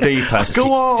that hole deeper.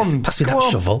 Go on! Pass me that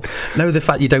shovel. No, the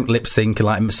fact you don't lip sync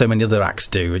like so many other acts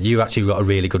do. You actually got a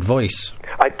really good voice.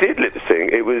 I did lip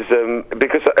sync. It was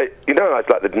because I was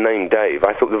like the name Dave.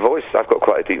 I thought the voice. I've got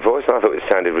quite a deep voice, and I thought it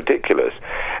sounded ridiculous.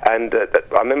 And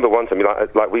I remember once, I mean,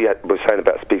 like we were saying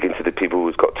about speaking to the people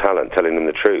who's got talent, telling them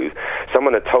the truth.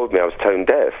 Someone had told me I was tone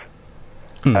deaf.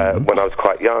 When I was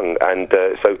quite young, and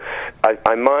so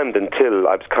I mimed until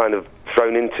I was kind of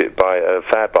thrown into it by a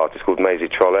fab artist called Maisie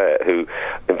Trollette, who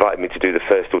invited me to do the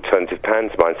first alternative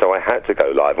pantomime, so I had to go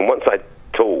live, and once I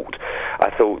talked, I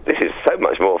thought, this is so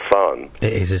much more fun.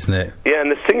 It is, isn't it? Yeah,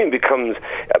 and the singing becomes...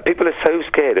 people are so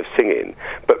scared of singing,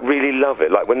 but really love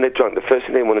it. Like, when they're drunk, the first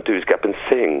thing they want to do is get up and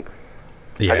sing.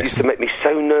 Yes. And it used to make me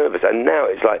so nervous, and now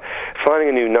it's like finding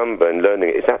a new number and learning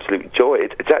it is absolute joy.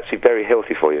 It's actually very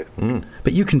healthy for you.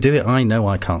 But you can do it. I know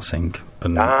I can't sing.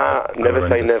 Never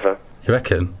say never. You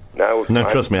reckon? No,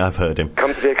 trust me, I've heard him.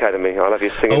 Come to the academy. I'll have you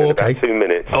singing in about 2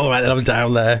 minutes. All right, then I'm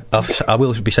down there. I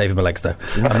will be shaving my legs though.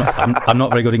 I'm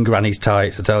not very good in granny's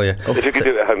tights, I tell you. If you could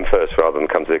do it at home first rather than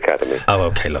come to the academy. Oh,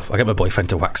 okay, love. I'll get my boyfriend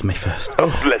to wax me first.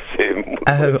 Oh, bless him.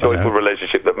 What a joyful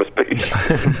relationship that must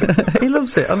be. He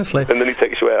loves it, honestly. And then he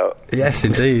takes you out. Yes,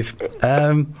 indeed.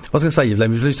 I was going to say, you've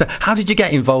let me... How did you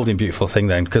get involved in Beautiful Thing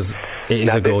then? Because it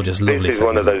is a gorgeous, lovely thing. This is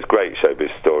one of those great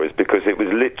showbiz stories, because it was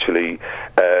literally...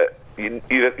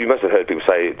 You must have heard people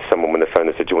say to someone when they phone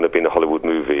and said, do you want to be in a Hollywood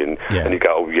movie? And you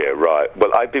go, oh, yeah, right. Well,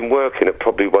 I've been working at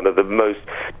probably one of the most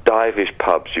divish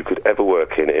pubs you could ever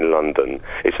work in London.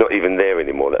 It's not even there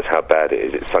anymore. That's how bad it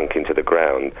is. It's sunk into the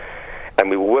ground. And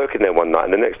we were working there one night,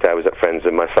 and the next day I was at Friends,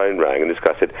 and my phone rang, and this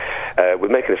guy said, we're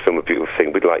making a film, A Beautiful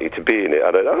Thing, we'd like you to be in it.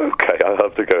 I said, oh, okay, I'll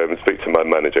have to go home and speak to my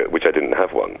manager, which I didn't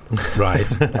have one. Right.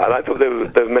 And I thought they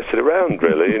were messing around,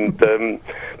 really. And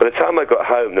by the time I got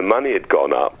home, the money had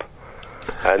gone up.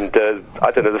 And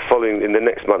I don't know, in the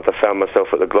next month I found myself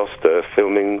at the Gloucester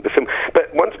filming the film.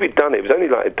 But once we'd done it was only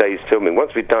like a day's filming.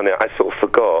 Once we'd done it, I sort of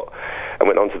forgot and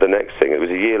went on to the next thing. It was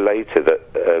a year later that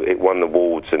it won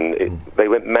awards, and they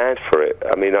went mad for it.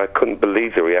 I mean, I couldn't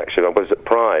believe the reaction. I was at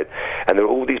Pride, and there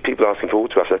were all these people asking for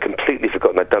autographs. I'd completely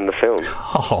forgotten I'd done the film.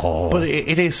 Oh. But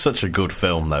it is such a good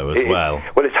film, though, as well.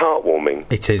 Well, it's heartwarming.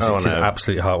 It is. It is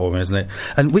absolutely heartwarming, isn't it?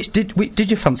 And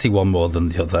did you fancy one more than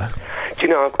the other? Do you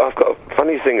know, I've got a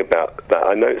funny thing about that,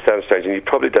 I know it sounds strange, and you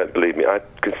probably don't believe me, I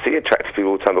can see attractive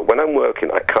people all the time, but when I'm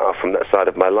working, I cut off from that side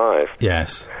of my life.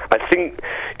 Yes. I think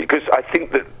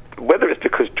that, whether it's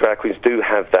because drag queens do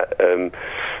have that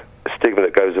stigma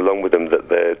that goes along with them, that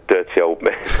they're dirty old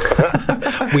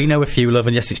men. We know a few, love,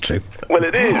 and yes, it's true. Well,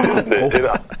 it is, isn't it? You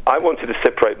know, I wanted to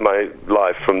separate my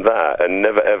life from that and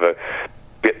never, ever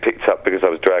get picked up because I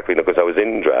was drag queen or because I was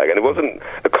in drag, and it wasn't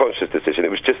a conscious decision,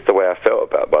 it was just the way I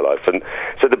felt about my life. And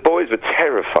so the boys were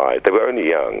terrified, they were only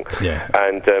young,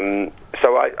 and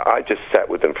so I just sat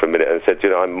with them for a minute and said, you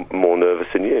know, I'm more nervous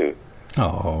than you.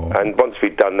 Oh. And once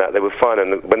we'd done that, they were fine.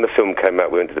 And when the film came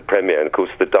out, we went to the premiere, and of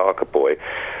course the darker boy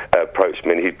approached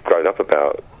me, and he'd grown up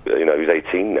about, you know, he's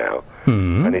 18 now.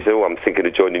 And he said, oh, I'm thinking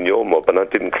of joining your mob, and I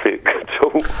didn't click at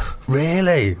all.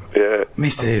 Really? Yeah.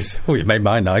 Mrs. Oh, you've made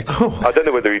my night. I don't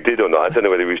know whether he did or not. I don't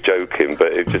know whether he was joking, but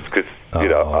it just because, you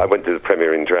know, I went to the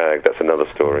premiere in drag. That's another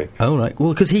story. Oh, right. Well,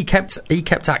 because he kept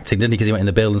acting, didn't he? Because he went in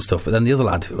the bill and stuff. But then the other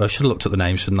lad, I should have looked at the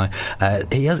name, shouldn't I?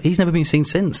 He's never been seen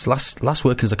since. Last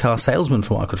working as a car salesman,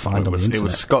 from what I could find on the internet. It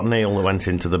was Scott Neal that went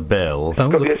into the bill.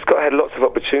 Scott had lots of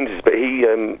opportunities, but he...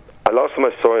 last time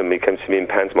I saw him, he came to me in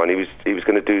pantomime. He was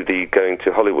going to do the going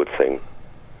to Hollywood thing,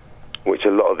 which a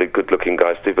lot of the good-looking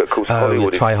guys do. But of course,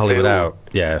 Hollywood. Try Hollywood out.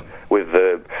 Yeah.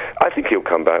 I think he'll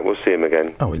come back. We'll see him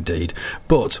again. Oh, indeed.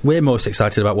 But we're most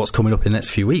excited about what's coming up in the next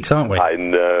few weeks, aren't we? I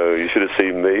know. You should have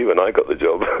seen me when I got the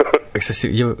job.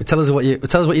 Tell us what you're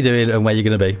doing and where you're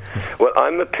going to be. Well,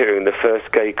 I'm appearing in the first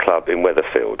gay club in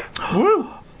Weatherfield. Woo!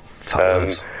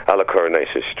 A la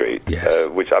Coronation Street,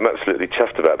 which I'm absolutely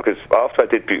chuffed about, because after I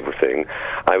did Beautiful Thing,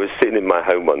 I was sitting in my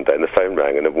home one day and the phone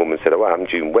rang and a woman said, oh, I'm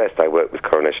June West, I work with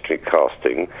Coronation Street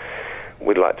Casting,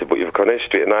 we'd like to book you for Coronation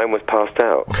Street, and I almost passed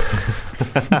out.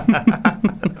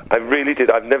 I really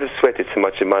did. I've never sweated so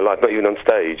much in my life, not even on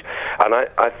stage. And I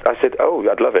said, oh,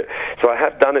 I'd love it. So I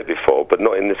have done it before, but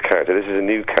not in this character. This is a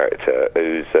new character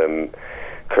who's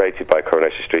created by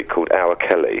Coronation Street called Our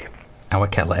Kelly. Our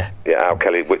Kelly. Yeah, Our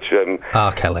Kelly, which...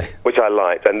 Our Kelly. Which I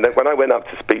liked. And then when I went up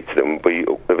to speak to them,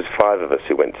 there was 5 of us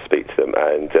who went to speak to them,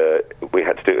 and we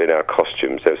had to do it in our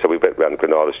costumes. So we went around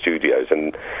Granada Studios,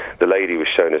 and the lady was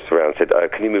showing us around and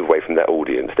said, can you move away from that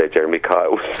audience? They're Jeremy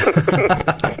Kyles.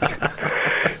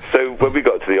 So when we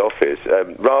got to the office,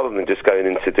 rather than just going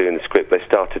into doing the script, they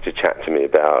started to chat to me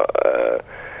about...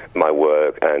 my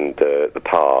work and the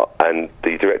part, and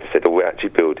the director said, we're actually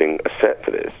building a set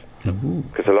for this.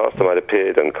 Because the last time I'd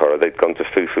appeared on Cora, they'd gone to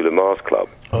Foo Foo Lamar's club.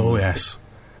 Oh, yes.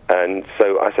 And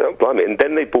so I said, oh, blimey. And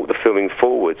then they brought the filming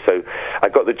forward. So I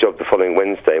got the job the following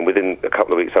Wednesday, and within a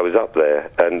couple of weeks I was up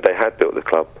there, and they had built the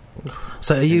club.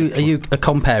 So are you a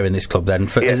compere in this club then?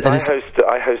 Yes,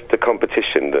 I host the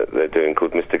competition that they're doing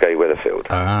called Mr. Gay Weatherfield.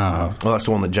 Ah. Well, that's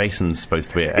the one that Jason's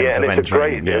supposed to be at. Yeah, and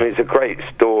it's a great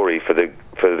story for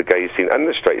the gay scene and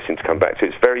the straight scene to come back to.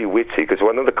 It's very witty, because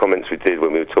one of the comments we did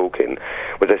when we were talking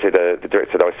was they said, the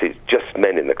director said, I see just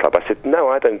men in the club. I said, no,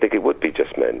 I don't think it would be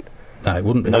just men. No, it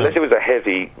wouldn't be. Unless it was a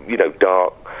heavy,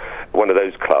 dark, one of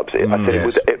those clubs.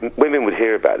 I said women would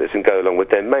hear about this and go along with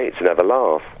their mates and have a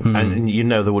laugh. And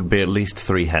there would be at least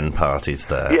 3 hen parties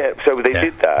there. Yeah, so they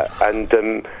did that, and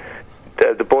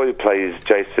the boy who plays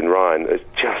Jason Ryan is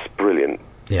just brilliant.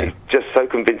 Yeah. He's just so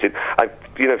convincing.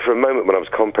 For a moment when I was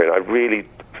comparing, I really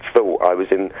thought I was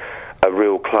in a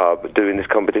real club doing this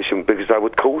competition, because I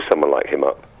would call someone like him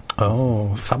up.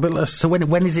 Oh, fabulous. So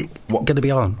when is it going to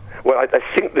be on? Well, I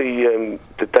think the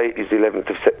date is the 11th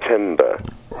of September.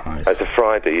 Right. It's a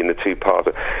Friday in the 2 parts.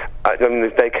 I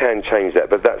mean, they can change that,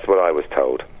 but that's what I was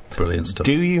told. Brilliant stuff.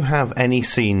 Do you have any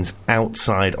scenes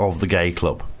outside of the gay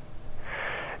club?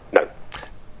 No.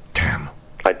 Damn.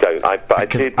 I don't. I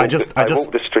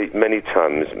walked the street many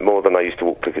times, more than I used to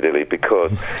walk Piccadilly,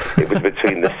 because it was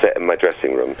between the set and my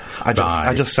dressing room. I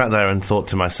just sat there and thought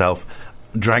to myself,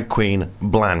 drag queen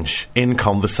Blanche in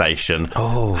conversation.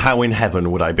 Oh, how in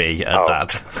heaven would I be at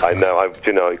that? I know.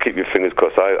 Keep your fingers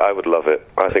crossed. I would love it.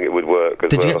 I think it would work.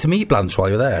 Did you get to meet Blanche while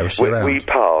you were there? Was she around? We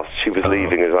passed. She was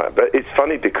leaving us. But it's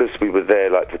funny, because we were there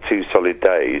for 2 solid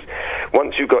days.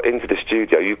 Once you got into the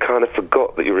studio, you kind of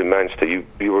forgot that you were in Manchester. You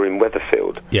were in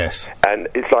Weatherfield. Yes. And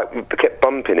it's like we kept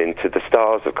bumping into the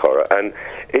stars of Cora, and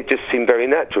it just seemed very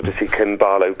natural to see Ken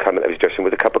Barlow come out of his dressing room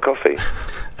with a cup of coffee.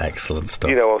 Excellent stuff.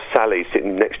 Or Sally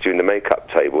sitting next to you in the makeup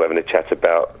table having a chat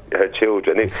about her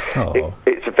children.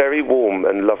 It's a very warm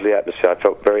and lovely atmosphere. I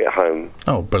felt very at home.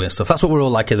 Oh, brilliant stuff. That's what we're all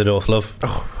like in the North, love.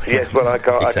 Yes, well, I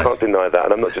can't deny that,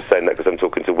 and I'm not just saying that because I'm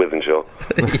talking to Withenshaw.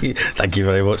 Thank you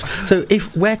very much. So,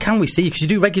 where can we see you? Because you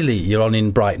do regularly, you're on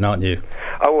in Brighton, aren't you?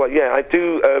 Oh, well, yeah, I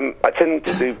do. I tend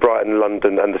to do Brighton,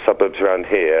 London and the suburbs around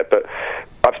here, but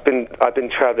I've been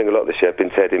travelling a lot this year. I've been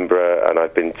to Edinburgh and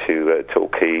I've been to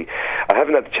Torquay. I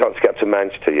haven't had the chance to get up to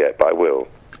Manchester yet, but I will.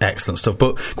 Excellent stuff.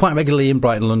 But quite regularly in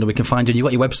Brighton, London, we can find you. You've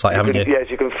got your website, haven't you? Yes,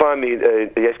 you can find me.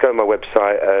 Yes, go on my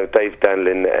website,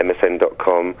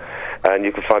 davedanlin@msn.com, and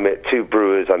you can find me at Two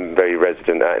Brewers. I'm very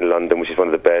resident at in London, which is one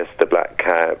of the best. The Black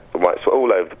Cat, the White, so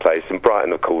all over the place. In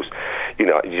Brighton, of course, you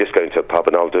just go into a pub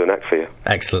and I'll do an act for you.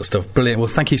 Excellent stuff. Brilliant. Well,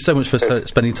 thank you so much for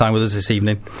spending time with us this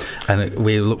evening, and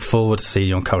we look forward to seeing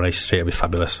you on Coronation Street. It'll be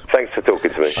fabulous. Thanks for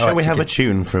talking to me. Shall we have a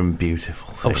tune from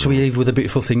Beautiful Thing? Oh, shall we leave with a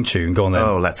Beautiful Thing tune? Go on then.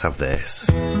 Oh, let's have this.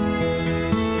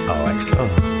 Oh, excellent.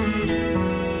 Oh.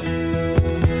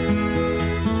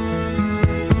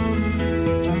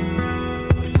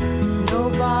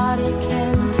 Nobody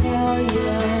can tell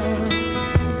you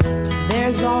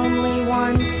there's only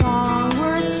one song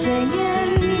worth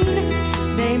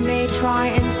singing. They may try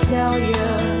and sell you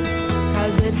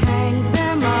 'cause it hangs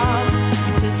them up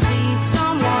to see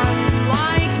someone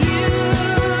like you.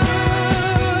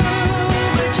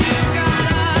 But you've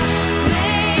gotta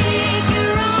make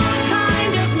your own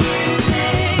kind of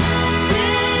music,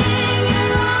 sing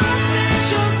your own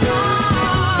special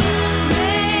song,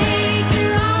 make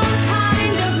your own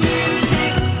kind of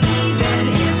music, even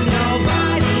if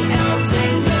nobody else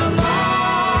sings along.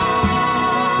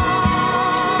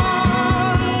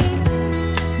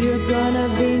 You're gonna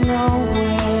be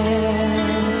nowhere,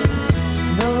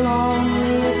 the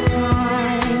loneliest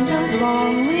kind of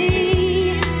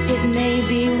lonely. It may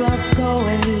be rough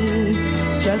going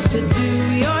just to do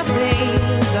your thing,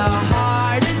 the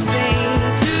hardest thing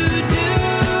to do.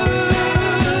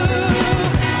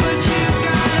 But you've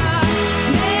gotta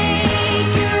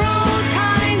make your own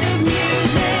kind of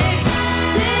music,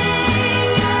 sing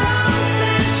your own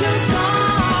special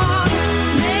song,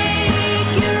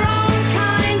 make your own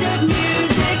kind of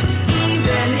music,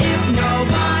 even if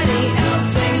nobody else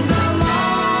sings along.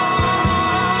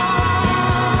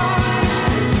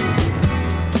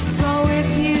 So if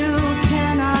you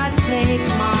cannot take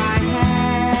my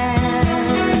hand,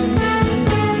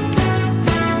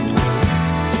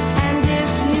 and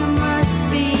if you must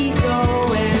be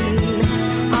going,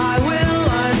 I will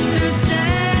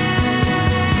understand.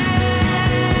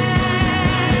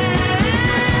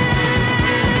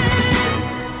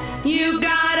 You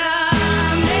gotta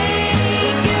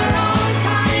make your own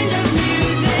kind of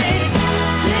music,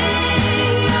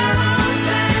 sing your own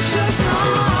special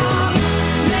song,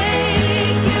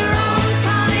 make your own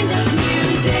kind of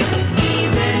music,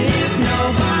 even if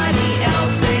nobody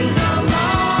else sings along.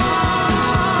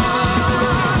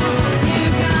 You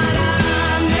gotta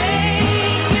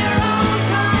make your own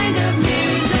kind of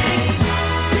music,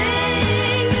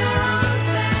 sing your own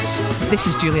special song. This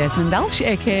is Julie Esmond-Elsh,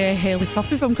 aka Hayley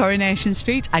Coppy from Coronation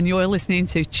Street, and you're listening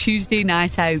to Tuesday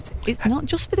Night Out. It's not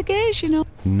just for the gays,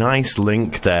 Nice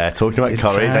link there. Talking about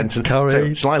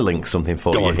Corrie. Shall I link something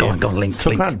for you? Go on, link.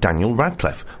 Talk about Daniel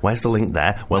Radcliffe. Where's the link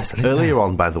there? Well, earlier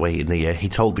on, by the way, in the year, he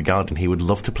told The Guardian he would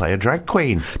love to play a drag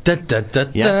queen.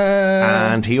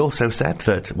 Yeah. And he also said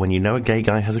that when you know a gay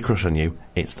guy has a crush on you,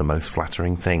 it's the most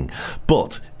flattering thing.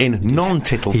 But in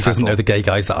non-tittle-tattle... He doesn't know the gay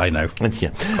guys that I know.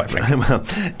 Yeah. Quite frankly. Well,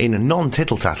 in a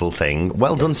non-tittle-tattle thing,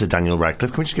 well done to Daniel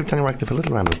Radcliffe. Can we just give Daniel Radcliffe a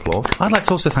little round of applause? I'd like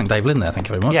to also thank Dave Lynn there, thank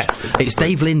you very much. Yes. It's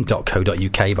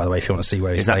davelynn.co.uk, by the way, if you want to see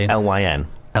where he's playing. Is that L-Y-N?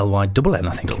 L-Y-double-N,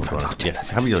 I think. Yes,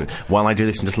 have you while I do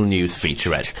this little news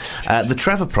featurette. The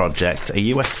Trevor Project, a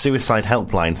US suicide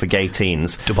helpline for gay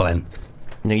teens. Double N.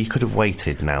 No, you could have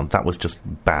waited now. That was just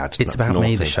bad. It's about naughty.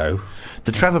 me, the show.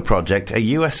 The Trevor Project, a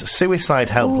US suicide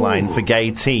helpline for gay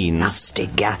teens. Nasty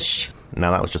gash.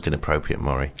 Now, that was just inappropriate,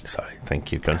 Maury. Sorry.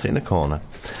 Thank you. Go and sit in a corner.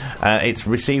 It's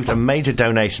received a major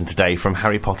donation today from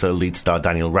Harry Potter lead star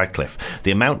Daniel Radcliffe.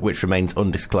 The amount, which remains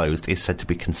undisclosed, is said to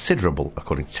be considerable,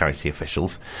 according to charity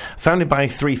officials. Founded by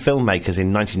 3 filmmakers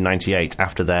in 1998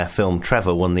 after their film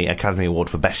Trevor won the Academy Award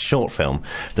for Best Short Film,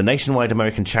 the nationwide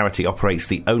American charity operates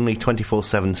the only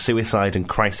 24/7 suicide and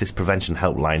crisis prevention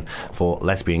helpline for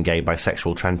lesbian, gay,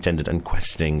 bisexual, transgendered and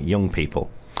questioning young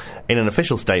people. In an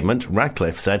official statement,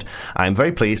 Radcliffe said, "I am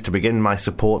very pleased to begin my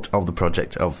support of the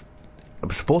project of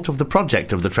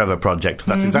the Trevor Project."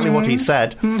 That's exactly what he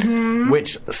said,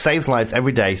 which saves lives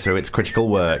every day through its critical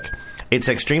work. It's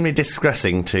extremely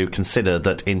distressing to consider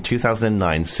that in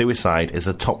 2009 suicide is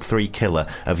a top 3 killer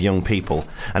of young people,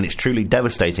 and it's truly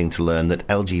devastating to learn that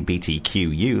LGBTQ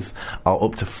youth are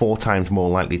up to 4 times more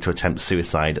likely to attempt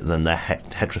suicide than their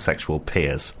heterosexual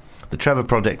peers. The Trevor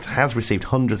Project has received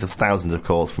hundreds of thousands of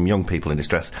calls from young people in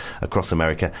distress across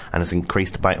America and has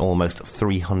increased by almost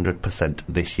 300%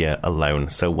 this year alone.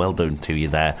 So well done to you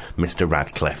there, Mr.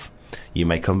 Radcliffe. you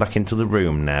may come back into the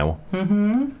room now.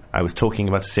 Mm-hmm. I was talking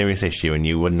about a serious issue and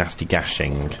you were nasty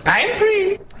gashing. I'm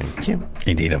free. Thank you.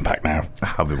 Indeed, I'm back now.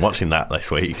 I've been watching that this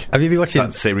week. Have you been watching?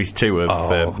 That's series 2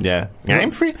 of, yeah.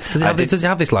 I'm free. Does it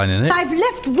have this line in it? I've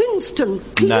left Winston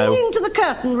clinging to the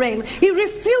curtain rail. He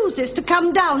refuses to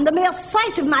come down. The mere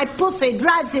sight of my pussy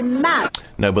drives him mad.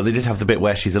 No, but they did have the bit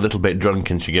where she's a little bit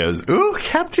drunk and she goes, "Ooh,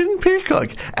 Captain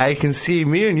Peacock, I can see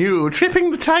me and you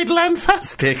tripping the Tideland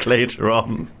Fastic later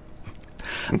on."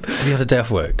 Have you had a day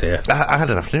off work, dear? I had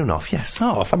an afternoon off, yes.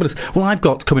 Oh, fabulous. Well, I've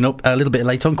got coming up a little bit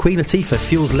later on, Queen Latifah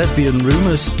fuels lesbian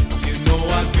rumours.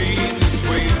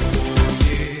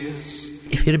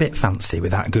 If you're a bit fancy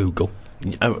with that Google...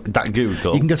 that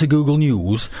Google? You can go to Google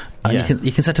News and Yeah.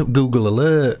 you can set up Google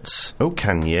alerts. Oh,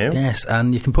 can you? Yes,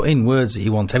 and you can put in words that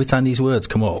you want. Every time these words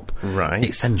come up, Right.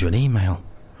 it sends you an email.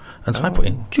 And so I put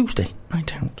in Tuesday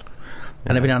night out.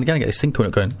 And every now and again I get this thing coming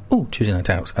up going, oh, Tuesday night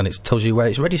out. And it tells you where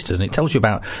it's registered and it tells you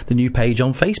about the new page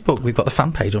on Facebook. We've got the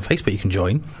fan page on Facebook you can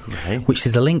join, which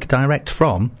is a link direct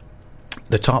from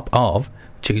the top of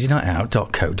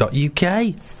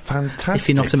tuesdaynightout.co.uk. Fantastic. If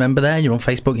you're not a member there, you're on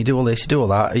Facebook, you do all this, you do all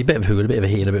that. You're a bit of a who, a bit of a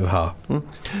he, and a bit of a ha.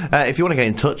 If you want to get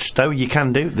in touch, though, you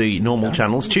can do the normal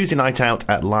channels. Tuesday night out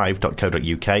at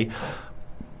live.co.uk.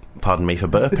 Pardon me for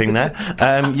burping there.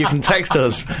 You can text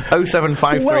us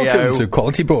 07530 Welcome to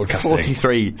Quality Broadcasting.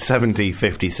 43 70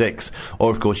 56.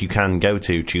 Or, of course, you can go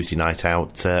to Tuesday Night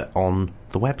Out on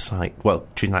the website. Well,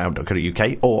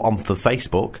 tuesdaynightout.co.uk or on the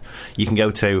Facebook. You can go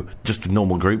to just the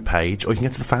normal group page or you can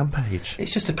go to the fan page.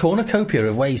 It's just a cornucopia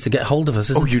of ways to get hold of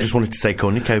us, isn't it? Oh, you just wanted to say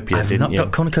cornucopia, I've didn't not you?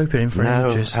 got cornucopia in for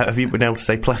ages. Have you been able to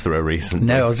say plethora recently?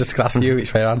 No, I was just asking you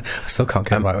which way around. I still can't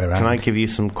get the right way around. Can I give you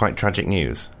some quite tragic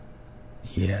news?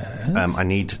 Yeah. I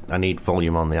need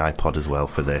volume on the iPod as well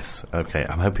for this. Okay,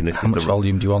 I'm hoping this How is much the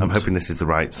volume do you want? I'm hoping this is the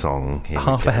right song. Here we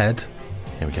Half go. a head.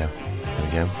 Here we go. Here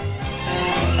we go.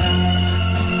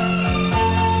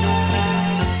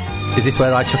 Is this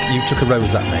where you took a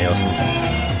rose at me or something?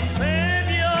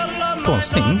 Go on,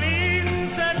 sing.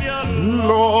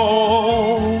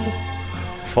 Lord,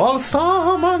 for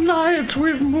summer nights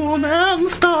with moon and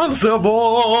stars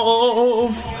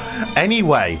above.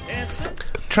 Anyway,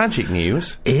 tragic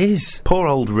news is poor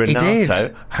old Renato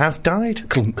did. has died.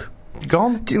 Clunk.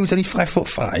 Gone. Do you know he was only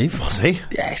 5'5"? Was he?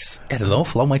 Yes. He had an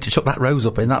awful long way to chuck that rose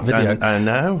up in that video. I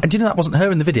know. And do you know that wasn't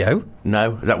her in the video?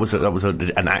 No, that was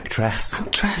an actress.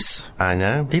 Actress. I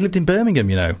know. He lived in Birmingham,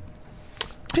 you know.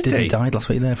 Did He he? died last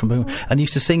week there from Birmingham. And he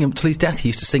used to sing until his death. He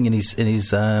used to sing in his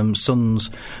son's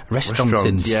restaurant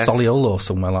in Yes. Solihull or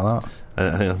somewhere like that.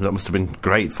 That must have been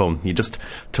great fun. You're just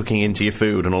tucking into your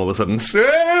food and all of a sudden, save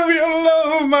your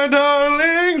love, my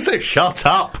darling. Say, shut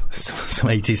up. Some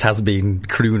 80s has-been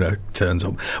crooner turns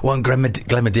up. One Glenn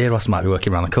Medeiros might be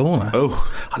working around the corner.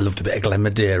 Oh. I loved a bit of Glenn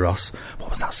Medeiros.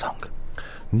 What was that song?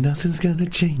 Nothing's gonna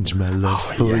change my love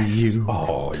for you.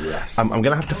 Oh, yes. I'm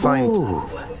gonna have to find...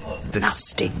 This,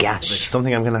 Nasty gash. There's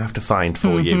something I'm going to have to find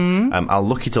for you. I'll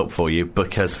look it up for you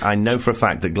because I know for a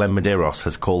fact that Glenn Medeiros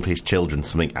has called his children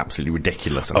something absolutely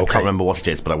ridiculous. And I can't remember what it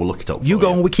is, but I will look it up for you. You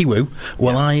go on WikiWoo.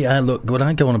 When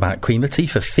I go on about Queen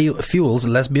Latifah fuels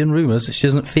lesbian rumours. She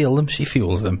doesn't feel them, she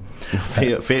fuels them.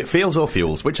 Feels or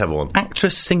fuels, whichever one.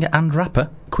 Actress, singer and rapper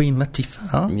Queen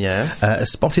Latifah Yes.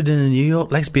 spotted in a New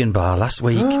York lesbian bar last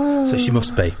week. So she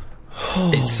must be.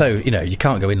 It's so, you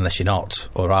can't go in unless you're not,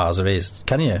 or ours or is,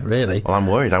 can you, really? Well, I'm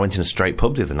worried. I went in a straight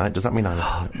pub the other night. Does that mean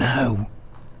I... No,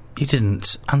 you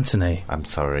didn't, Anthony. I'm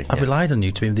sorry. I've relied on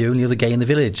you to be the only other gay in the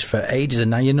village for ages,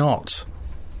 and now you're not.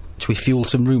 Should we fuel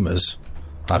some rumours?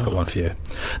 I've got one for you.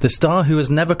 The star, who has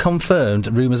never confirmed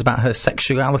rumours about her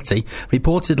sexuality,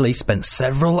 reportedly spent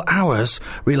several hours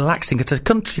relaxing at a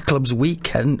country club's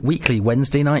weekly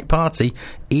Wednesday night party,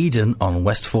 Eden on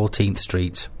West 14th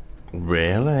Street.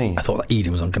 Really? I thought that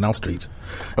Eden was on Canal Street.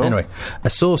 Anyway, a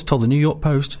source told the New York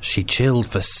Post she chilled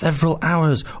for several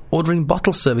hours, ordering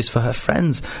bottle service for her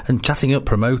friends and chatting up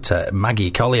promoter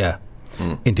Maggie Collier.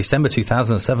 In December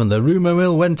 2007, the rumour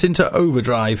mill went into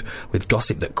overdrive with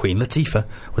gossip that Queen Latifah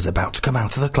was about to come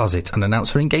out of the closet and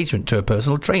announce her engagement to her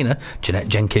personal trainer, Jeanette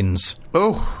Jenkins.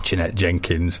 Jeanette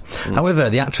Jenkins. However,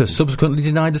 the actress subsequently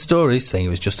denied the story, saying it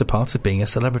was just a part of being a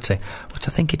celebrity, which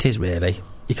I think it is, really.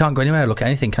 You can't go anywhere and look at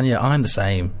anything, can you? I'm the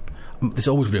same. There's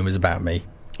always rumours about me.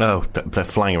 Oh, they're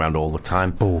flying around all the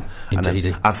time. Oh,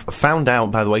 indeed. I've found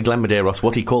out, by the way, Glenn Medeiros,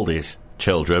 what he called his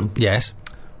children. Yes.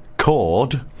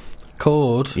 Cord.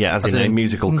 Cord? Yeah, as in a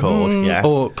musical cord, yes.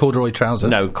 Or corduroy trouser?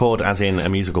 No, cord as in a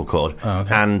musical cord. Oh,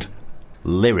 okay. And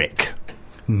lyric.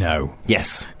 No.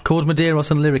 Yes. Cord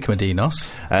Medeiros and Lyric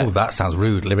Medinos. That sounds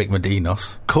rude. Lyric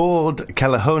Medinos. Cord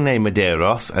Calahone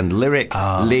Medeiros and Lyric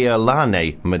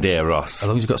Leolane Medeiros. As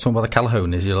long as you've got someone by the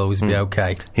Calahones, you'll always be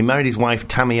okay. He married his wife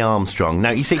Tammy Armstrong.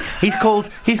 Now you see, he's called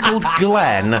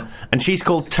Glenn, and she's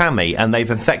called Tammy, and they've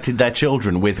infected their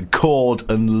children with Cord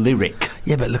and Lyric.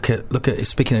 Yeah, but look at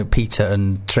speaking of Peter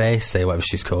and Tracy, whatever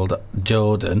she's called,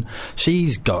 Jordan.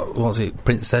 She's got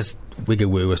Princess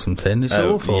Wigawoo or something. It's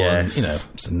awful.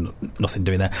 Yes. And, nothing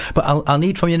doing there. But I'll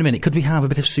need from you in a minute. Could we have a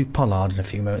bit of Sue Pollard in a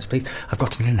few moments, please? I've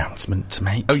got an announcement to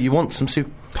make. Oh, you want some Sue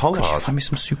Pollard? Could you find me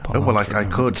some Sue Pollard? Oh, well, I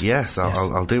could, yes.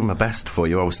 I'll do my best for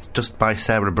you. I was just by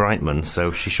Sarah Brightman,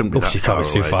 so she shouldn't be that she can't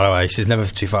be too far away. She's never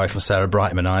too far away from Sarah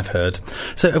Brightman, I've heard.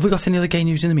 So, have we got any other gay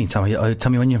news in the meantime?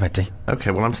 Tell me when you're ready.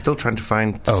 OK, well, I'm still trying to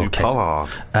find Sue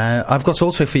Pollard. I've got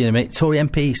also for you in a minute. Tory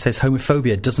MP says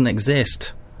homophobia doesn't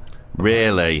exist.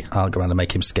 Really? I'll go around and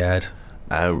make him scared.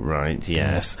 Oh, right,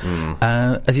 yes.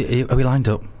 Are we lined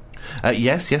up?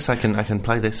 Yes, I can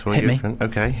play this for you. Hit me.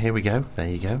 OK, here we go. There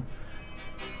you go.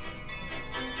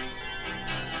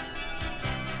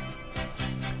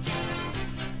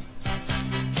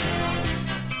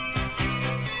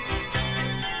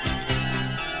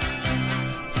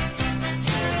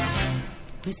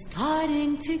 We're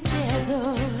starting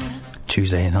together.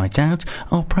 Tuesday Night Out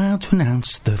are proud to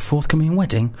announce the forthcoming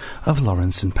wedding of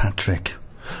Lawrence and Patrick.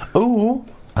 Oh,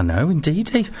 I know, indeed.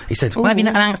 He says, why have you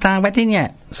not announced our wedding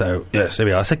yet? So, yes, there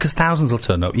we are. I said, because thousands will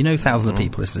turn up. Thousands of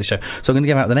people listen to the show. So I'm going to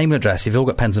give out the name and address. You've all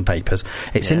got pens and papers.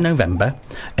 It's in November.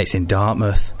 It's in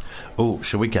Dartmouth. Oh,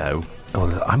 shall we go?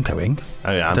 Oh, I'm going.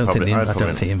 Oh, yeah, I don't think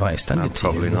the invite is extended to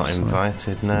you. Probably not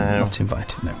invited, no. Not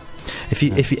invited, no.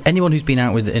 If anyone who's been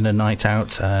out in a night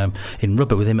out in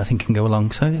Rubber with him, I think can go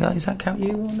along. So does that count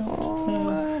you or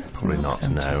not? Probably not.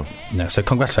 No. No. So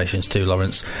congratulations to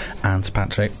Lawrence and to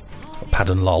Patrick,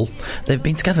 Pad and Lol. They've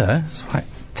been together like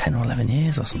 10 or 11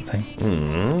 years or something.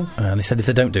 And they said if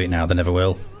they don't do it now, they never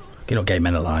will. You know what gay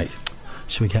men are like.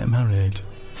 Shall we get married?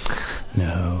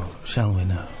 No. Shall we?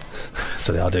 No.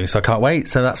 So they are doing. So I can't wait.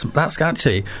 So that's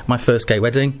actually my first gay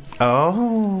wedding.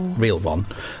 Oh, real one.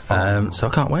 So I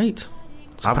can't wait.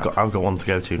 I've got one to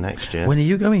go to next year. When are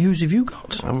you going? Whose have you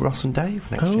got? Ross and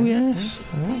Dave next year. Oh yes.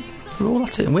 We're all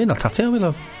at it, and we're not at it, are we,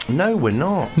 love? No, we're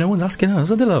not. No one's asking us,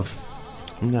 are they, love?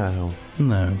 No.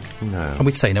 And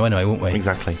we'd say no anyway, wouldn't we?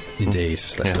 Exactly. Indeed.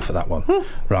 So let's look for that one.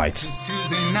 Right. It's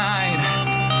Tuesday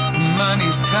night.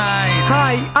 Money's tight.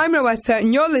 Hi, I'm Rowetta,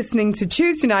 and you're listening to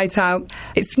Tuesday Night Out.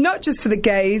 It's not just for the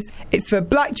gays, it's for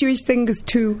black Jewish singers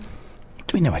too.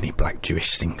 Do we know any black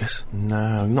Jewish singers?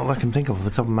 No, not that I can think of off the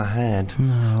top of my head.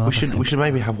 No, we should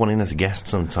maybe have one in as a guest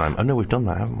sometime. Oh no, we've done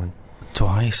that, haven't we?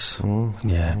 Twice.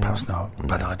 Yeah, perhaps not.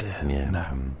 Bad idea. Yeah. No.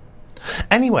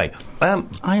 Anyway, back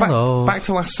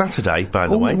to last Saturday, by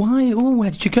the way. Why? Oh,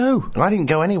 where did you go? I didn't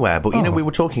go anywhere, but we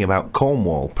were talking about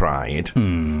Cornwall Pride,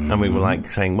 and we were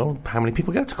saying, well, how many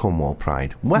people go to Cornwall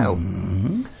Pride? Well,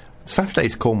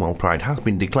 Saturday's Cornwall Pride has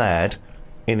been declared,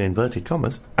 in inverted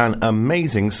commas, an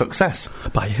amazing success.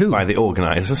 By who? By the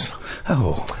organisers.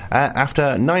 Oh.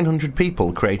 After 900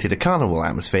 people created a carnival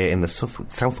atmosphere in the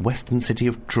southwestern city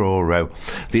of Truro.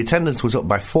 The attendance was up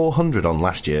by 400 on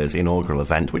last year's inaugural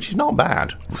event, which is not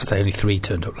bad. So only 3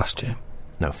 turned up last year.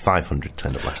 No, 500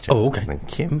 turned up last year. Oh, okay.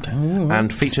 Thank you. Okay, right.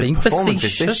 And featured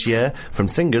performances this year from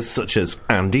singers such as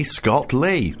Andy Scott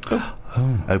Lee.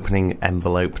 Opening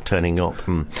envelope, turning up.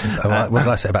 What did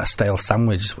I say about a stale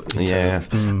sandwich? Yes. A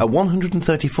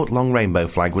 130-foot-long rainbow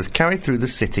flag was carried through the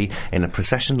city in a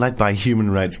procession led by human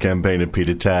rights campaigner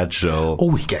Peter Tatchell.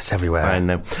 Oh, he gets everywhere. I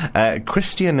know.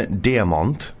 Christian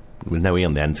Diamant, with no E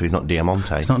on the end, so he's not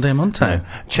Diamante. It's not Diamante. No.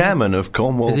 Chairman of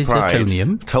Cornwall Pride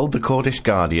zirconium? Told the Cornish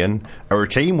Guardian, our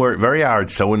team worked very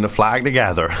hard sewing the flag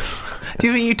together. Do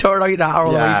you think you tore out that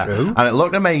all the way through? And it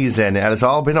looked amazing. It has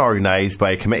all been organised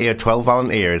by a committee of 12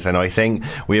 volunteers, and I think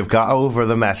we have got over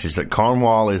the message that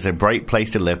Cornwall is a great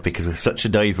place to live because we're such a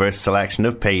diverse selection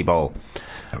of people.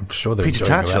 I'm sure they're Peter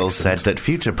Tatchell said that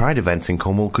future Pride events in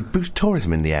Cornwall could boost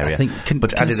tourism in the area,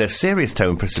 but added a serious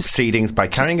tone for proceedings by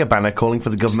carrying a banner calling for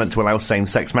the government to allow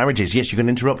same-sex marriages. Yes, you can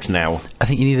interrupt now. I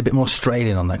think you need a bit more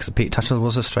Australian on that, because Peter Tatchell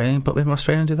was Australian. Put a bit more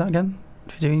Australian, do that again?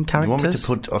 If you're doing characters. You want me to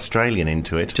put Australian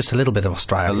into it? Just a little bit of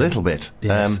Australian. A little bit.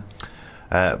 Yes.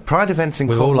 Pride events in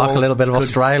We've Cornwall all like a little bit of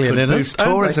Australian could in boost us,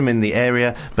 tourism in the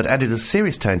area, but added a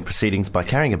serious tone to proceedings by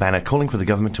carrying a banner calling for the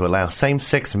government to allow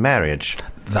same-sex marriage.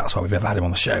 That's why we've never had him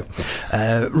on the show.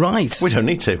 Right. We don't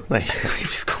need to.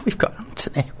 We've got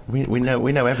Anthony. We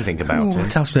know everything about him.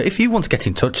 What else? If you want to get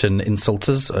in touch and insult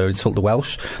us, or insult the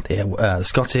Welsh, the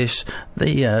Scottish,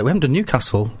 we haven't done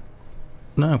Newcastle.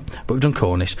 No, but we've done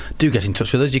Cornish. Do get in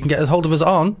touch with us. You can get a hold of us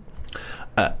on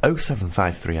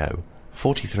 07530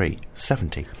 43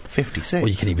 70 56. Or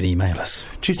you can even email us.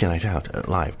 Tuesday night out at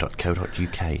live.co.uk.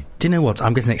 Do you know what?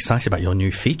 I'm getting excited about your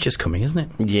new features coming, isn't it?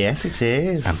 Yes, it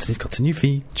is. Anthony's got a new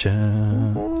feature.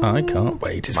 I can't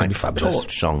wait. It's going to be fabulous.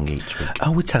 Torch song each week.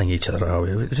 Oh, we're telling each other, are we?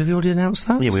 Have you already announced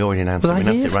that? Yeah, we already announced it. Was We I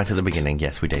announced here? it right at the beginning.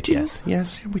 Yes, we did. Did you?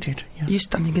 Yes, we did. Yes. Are you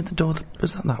standing in the door?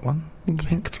 Was that one?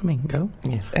 Pink flamingo?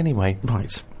 Yes. Anyway.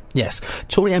 Right. Yes.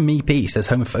 Tory MEP says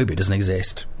homophobia doesn't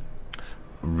exist.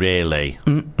 Really?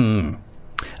 Mm-mm.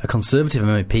 A Conservative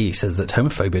MEP says that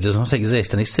homophobia does not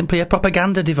exist and is simply a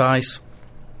propaganda device.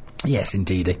 Yes,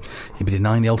 indeedy. He'll be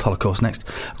denying the old Holocaust next.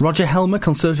 Roger Helmer,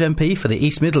 Conservative MP for the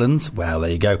East Midlands, well, there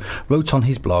you go, wrote on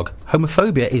his blog,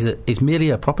 homophobia is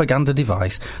merely a propaganda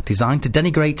device designed to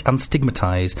denigrate and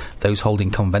stigmatise those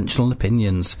holding conventional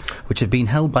opinions, which have been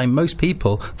held by most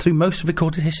people through most of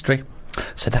recorded history.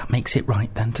 So that makes it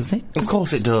right then, does it? Of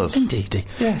course it does. Indeedy.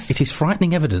 Yes. It is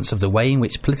frightening evidence of the way in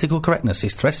which political correctness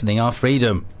is threatening our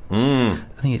freedom. I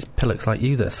think it's pillocks like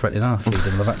you that are threatening our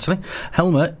freedom, love, actually.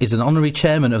 Helmer is an honorary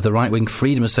chairman of the Right-Wing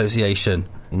Freedom Association.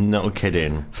 No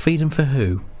kidding. Freedom for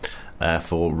who?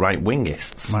 For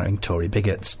right-wingists. Right-wing Tory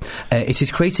bigots. It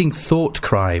is creating thought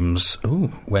crimes,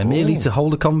 where merely to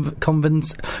hold a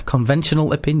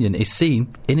conventional opinion is seen,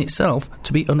 in itself,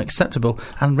 to be unacceptable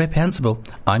and reprehensible.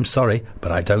 I'm sorry,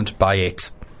 but I don't buy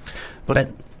it.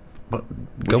 But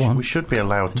go on. We should be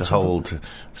allowed to hold,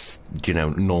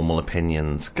 normal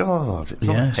opinions. God,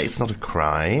 it's not a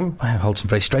crime. I hold some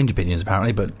very strange opinions,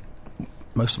 apparently, but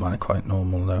most of mine are quite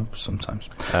normal, though, sometimes.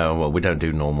 Oh, well, we don't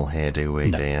do normal here, do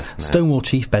we, dear? No. Stonewall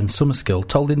chief Ben Summerskill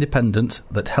told Independent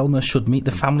that Helmer should meet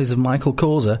the families of Michael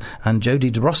Causer and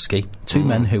Jody Dabrowski, two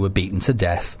men who were beaten to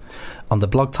death. On the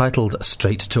blog titled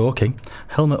Straight Talking,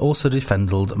 Helmer also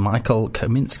defended Michael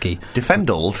Kaminsky.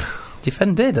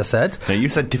 Defended, I said. No, you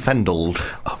said defended.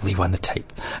 I'll rewind the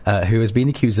tape. Who has been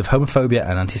accused of homophobia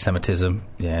and anti-Semitism.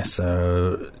 Yeah,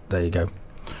 so there you go.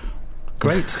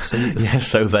 Great. So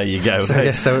there you go.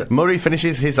 So Murray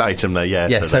finishes his item there, yes.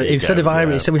 Yeah, so instead of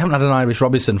Irish, so we haven't had an Irish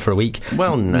Robinson for a week.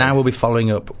 Well, no. Now we'll be following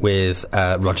up with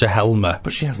Roger Helmer.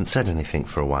 But she hasn't said anything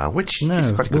for a while, which is quite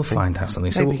a good thing. We'll find out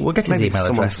something. So we'll get his email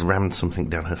address. Someone's rammed something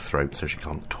down her throat so she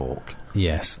can't talk.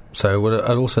 Yes. So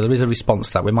also there is a response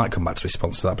to that. We might come back to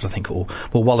response to that, but I think we'll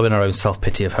wallow in our own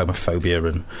self-pity of homophobia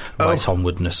and right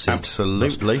onwardness.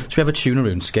 Absolutely. Should we have a tune,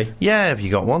 Arunsky? Yeah, have you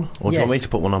got one? Or do you want me to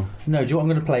put one on? No, do you know what I'm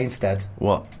going to play instead?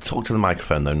 What? Talk to the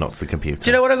microphone, though, not to the computer. Do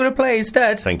you know what I'm going to play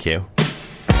instead? Thank you.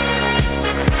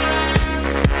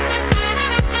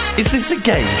 Is this a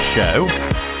gay show?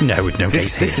 No, with no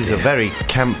gays here. This is a very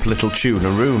camp little tune,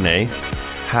 Rooney.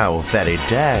 How very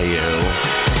dare you?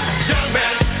 Young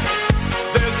man,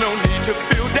 there's no need to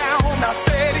feel down. I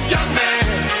said, young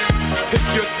man, pick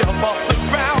yourself off the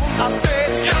ground. I said,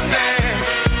 young man,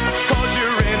 'cause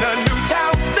you're in a new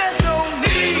town. There's no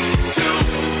need to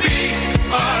be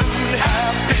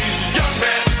unhappy. Young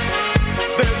man,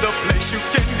 there's a place you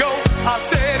can go. I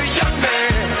said, young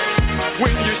man,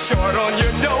 when you're short on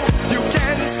your dough, you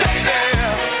can stay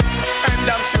there. And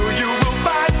I'm sure you will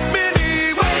find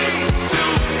many ways to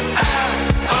have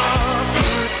a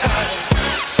good time.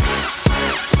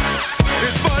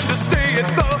 It's fun to stay at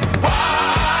the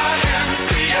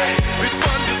YMCA. It's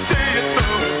fun to stay at the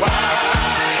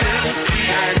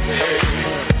YMCA.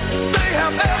 They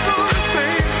have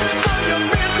everything for your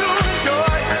men to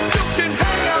enjoy. You can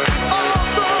hang out with all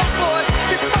the boys.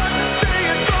 It's fun to stay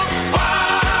at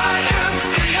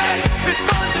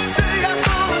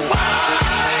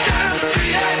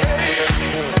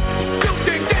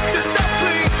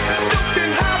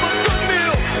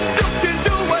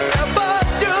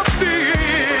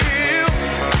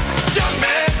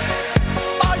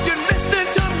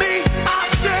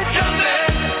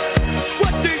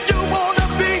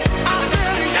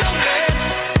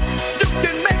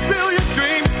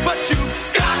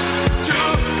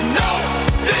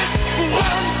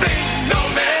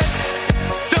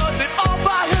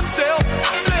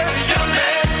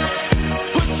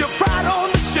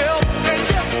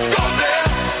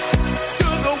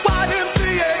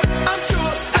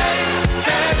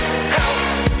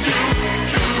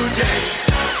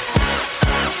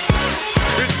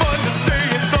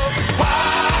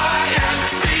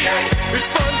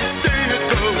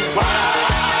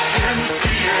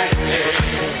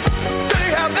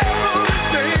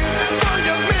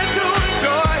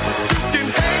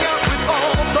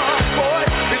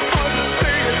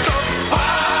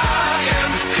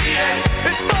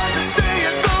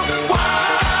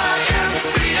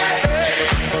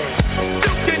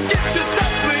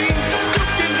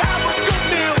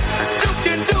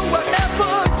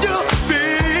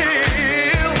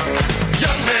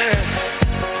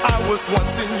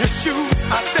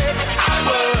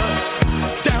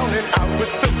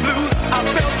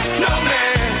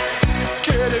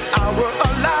said if I were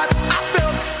alive, I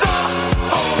felt the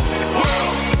whole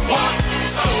world was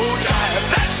so tired.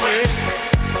 That's when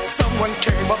someone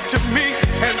came up to me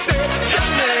and said,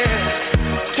 young man,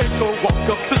 take a walk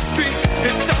up the street.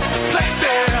 It's a place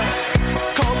there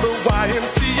called the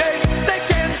YMCA. They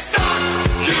can start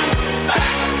you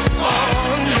back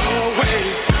on your way.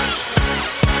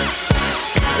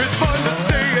 It's fun to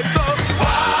stay at the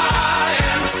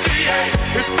YMCA.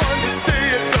 It's fun to stay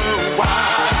at the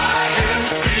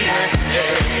YMCA.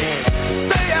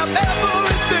 They have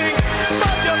everything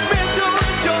for your mental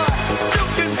joy. You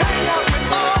can hang out with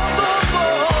all the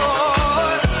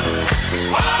boys.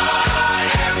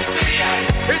 YMCA.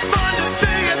 It's fun to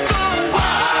stay at the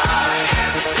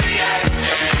YMCA.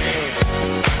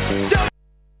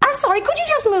 I'm sorry, could you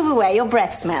just move away? Your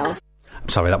breath smells. I'm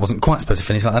sorry, that wasn't quite supposed to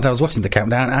finish like that. I was watching the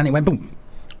countdown and it went boom.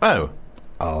 Oh.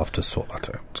 I'll have to sort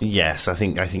that out. Yes, I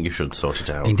think you should sort it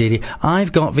out. Indeed.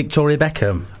 I've got Victoria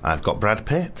Beckham. I've got Brad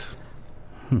Pitt.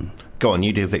 Go on,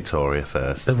 you do Victoria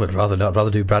first. I would rather not. I'd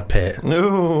rather do Brad Pitt.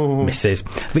 No. Mrs.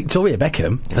 Victoria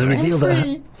Beckham has revealed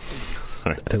that...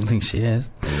 I don't think she is.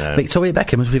 No. Victoria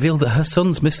Beckham has revealed that her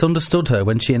sons misunderstood her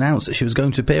when she announced that she was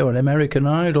going to appear on American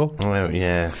Idol. Oh,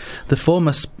 yes. The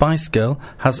former Spice Girl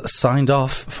has signed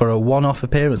off for a one-off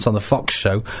appearance on the Fox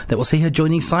show that will see her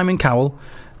joining Simon Cowell,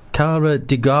 Cara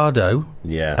DeGardo,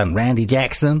 and Randy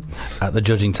Jackson at the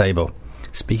judging table.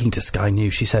 Speaking to Sky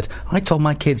News, she said, I told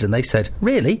my kids and they said,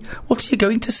 really? What are you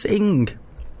going to sing?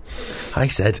 I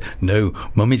said, no,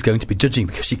 Mummy's going to be judging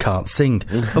because she can't sing.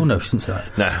 Oh, no, she didn't say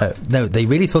that. No, they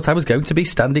really thought I was going to be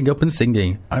standing up and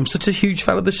singing. I'm such a huge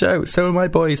fan of the show. So are my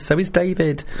boys. So is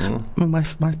David. My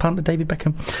partner, David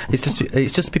Beckham.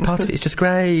 It's just to be part of it. It's just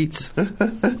great.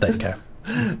 There you go.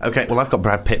 Okay, well, I've got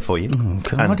Brad Pitt for you.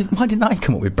 Why didn't I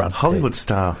come up with Brad Pitt? Hollywood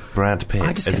star Brad Pitt,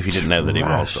 as if you didn't know that he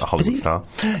was a Hollywood star.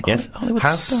 Yes,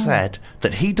 has said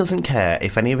that he doesn't care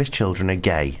if any of his children are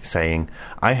gay, saying,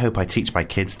 I hope I teach my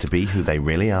kids to be who they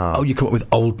really are. Oh, you come up with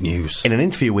old news. In an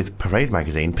interview with Parade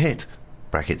magazine, Pitt,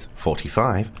 brackets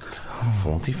 45,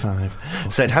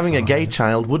 said having a gay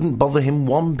child wouldn't bother him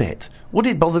one bit. Would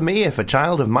it bother me if a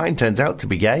child of mine turns out to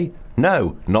be gay?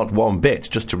 No, not one bit,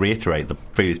 just to reiterate the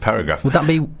previous paragraph. Would that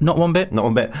be not one bit? Not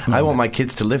one bit. I want my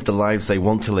kids to live the lives they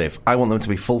want to live. I want them to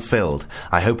be fulfilled.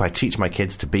 I hope I teach my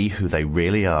kids to be who they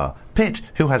really are. Pitt,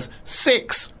 who has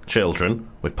 6 children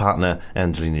with partner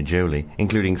Angelina Jolie,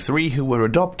 including 3 who were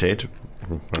adopted...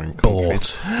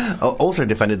 also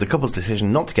defended the couple's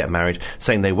decision not to get married,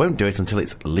 saying they won't do it until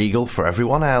it's legal for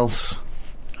everyone else.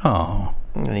 Oh.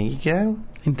 There you go.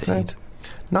 Indeed. So,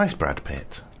 nice Brad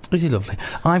Pitt. Is he lovely?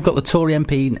 I've got the Tory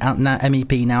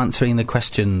MEP now answering the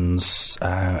questions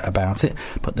about it.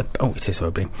 But it is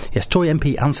opening. Yes, Tory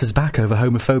MP answers back over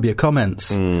homophobia comments.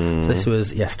 So this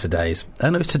was yesterday's. Oh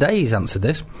no, it's today's answered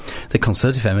this. The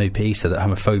Conservative MEP said that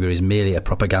homophobia is merely a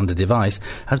propaganda device,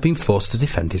 has been forced to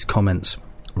defend his comments.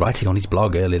 Writing on his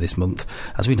blog earlier this month,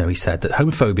 as we know, he said that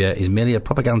homophobia is merely a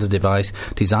propaganda device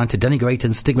designed to denigrate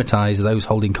and stigmatise those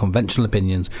holding conventional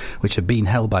opinions which have been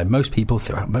held by most people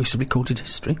throughout most of recorded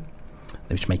history,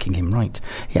 which making him right.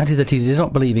 He added that he did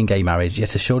not believe in gay marriage,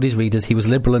 yet assured his readers he was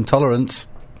liberal and tolerant.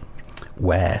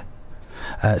 Where?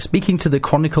 Speaking to the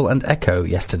Chronicle and Echo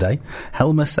yesterday,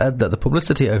 Helmer said that the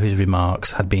publicity of his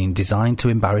remarks had been designed to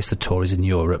embarrass the Tories in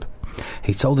Europe.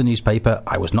 He told the newspaper,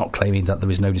 I was not claiming that there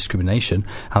is no discrimination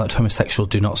and that homosexuals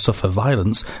do not suffer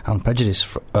violence and prejudice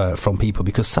from people,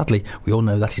 because sadly we all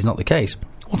know that is not the case.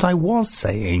 What I was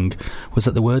saying was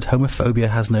that the word homophobia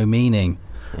has no meaning.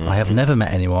 I have never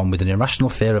met anyone with an irrational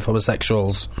fear of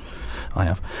homosexuals. I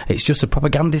have. It's just a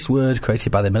propagandist word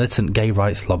created by the militant gay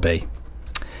rights lobby.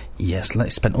 Yes,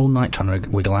 let's spend all night trying to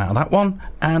wiggle out of that one,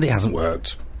 and it hasn't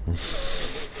worked.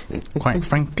 Quite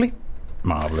frankly,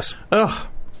 marvellous. Oh,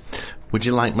 would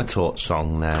you like my torch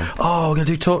song now? Oh, we're going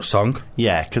to do torch song?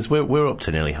 Yeah, because we're up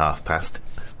to nearly 5:30.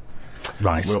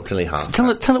 Right. We're up to nearly half.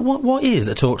 So tell it what is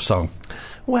a torch song?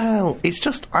 Well, it's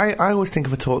just I always think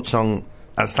of a torch song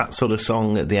as that sort of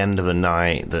song at the end of the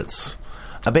night that's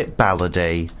a bit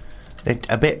ballady,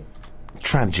 a bit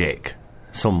tragic.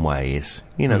 Some ways,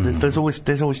 you know, there's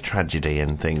always tragedy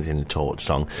and things in a torch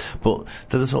song, but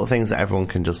they're the sort of things that everyone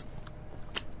can just,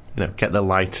 you know, get their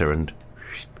lighter and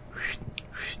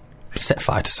set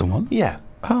fire to someone. Yeah.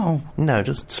 Oh no,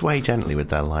 just sway gently with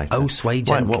their lighter. Oh, sway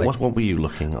gently. What were you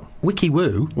looking at?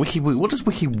 WikiWoo. WikiWoo. What does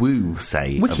WikiWoo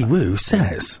say? WikiWoo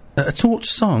says a torch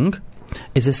song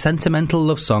is a sentimental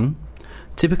love song,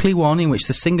 typically one in which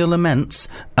the singer laments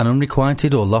an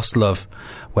unrequited or lost love,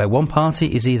 where one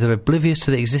party is either oblivious to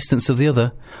the existence of the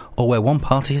other, or where one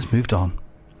party has moved on.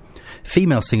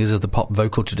 Female singers of the pop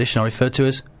vocal tradition are referred to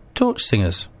as torch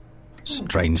singers.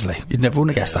 Strangely. You'd never want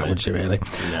to guess that, would you, really?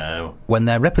 No. When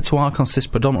their repertoire consists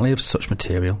predominantly of such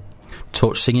material,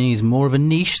 torch singing is more of a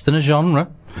niche than a genre,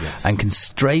 and can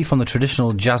stray from the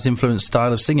traditional jazz-influenced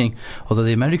style of singing, although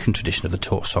the American tradition of the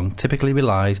torch song typically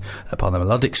relies upon the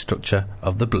melodic structure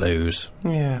of the blues.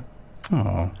 Yeah.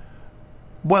 Oh.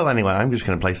 Well, anyway, I'm just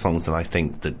going to play songs that I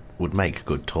think that would make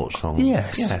good torch songs.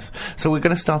 Yes. So we're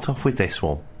going to start off with this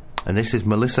one. And this is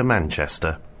Melissa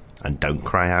Manchester and Don't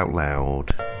Cry Out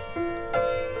Loud.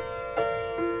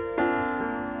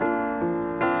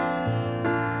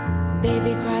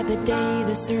 Baby cried the day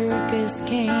the circus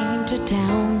came to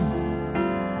town,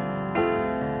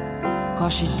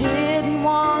 'cause she didn't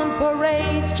want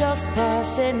parades just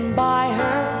passing by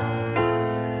her.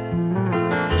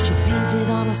 So she painted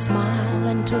on a smile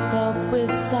and took up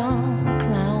with some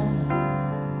clown,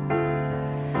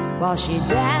 while she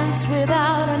danced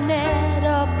without a net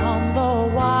upon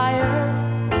the wire.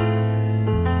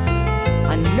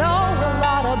 I know a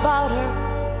lot about her,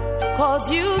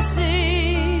 'cause you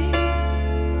see,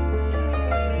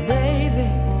 baby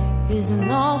is an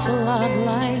awful lot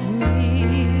like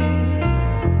me.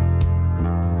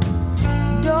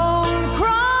 Don't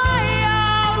cry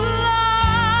out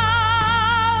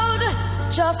loud,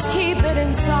 just keep it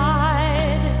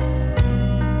inside,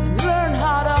 and learn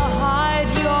how to hide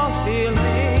your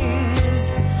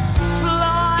feelings.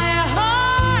 Fly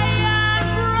high and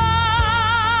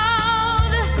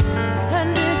proud,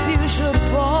 and if you should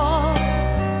fall,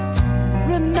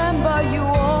 remember you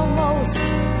almost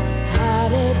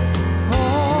had it all.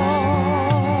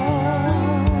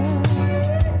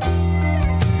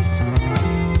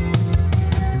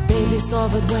 Baby saw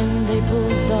that when they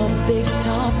pulled the big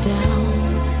top down,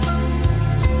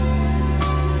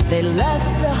 they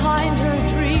left behind her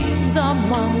dreams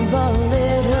among the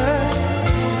litter.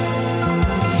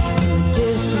 In the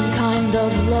different kind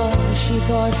of love she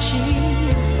thought she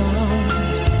found,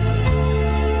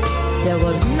 there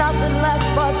was nothing left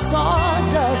but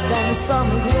sawdust and some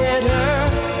glitter.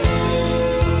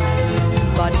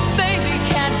 But baby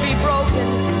can't be broken,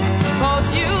 'cause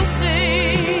you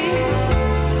see,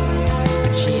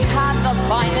 she had the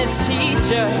finest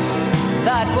teacher,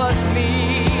 that was me.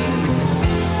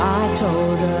 I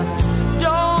told her,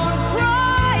 don't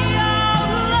cry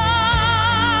out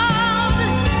loud,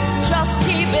 just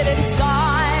keep it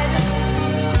inside,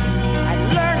 and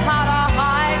learn how to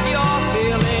hide your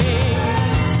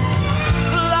feelings.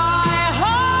 Fly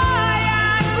high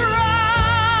and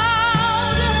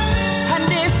proud, and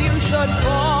if you should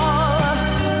fall,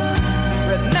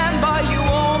 remember you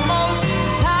almost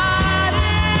had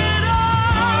it all.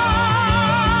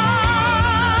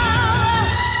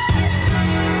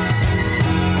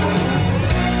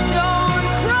 Don't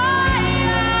cry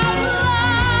out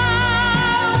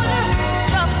loud,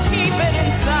 just keep it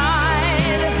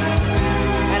inside,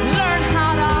 and learn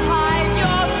how to hide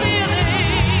your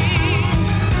feelings.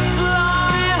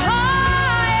 Fly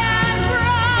high and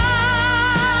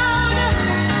proud,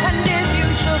 and if you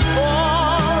should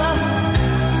fall,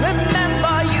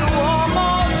 remember you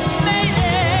almost made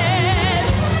it.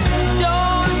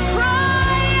 Don't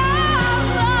cry out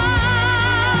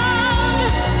loud,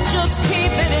 just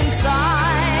keep it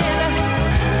inside,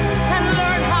 and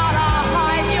learn how to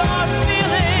hide your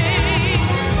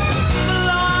feelings.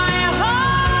 Fly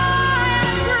high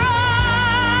and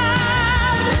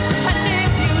proud, and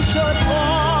if you should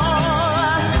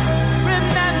fall,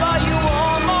 remember you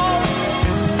almost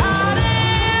had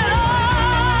it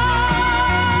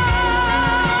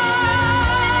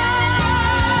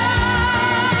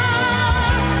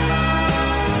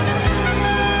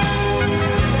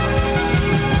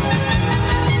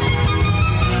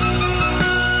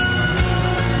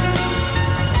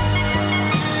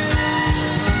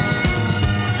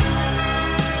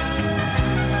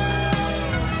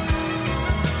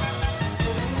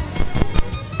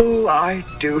Oh, I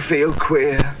do feel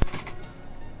queer.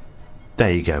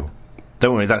 There you go.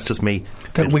 Don't worry, that's just me.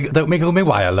 Don't wiggle me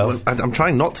wire, love. Well, I'm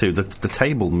trying not to. The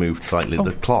table moved slightly,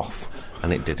 the cloth,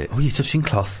 and it did it. Oh, you're touching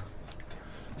cloth?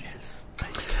 Yes.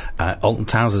 Alton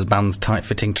Towers bans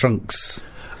tight-fitting trunks.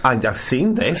 I've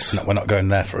seen this. No, we're not going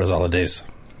there for us holidays.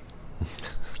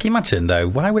 Can you imagine, though?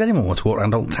 Why would anyone want to walk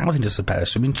around Alton Towers in just a pair of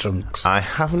swimming trunks? I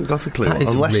haven't got a clue, That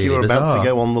is unless really you're about bizarre. to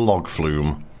go on the log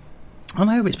flume. I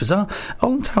know, it's bizarre.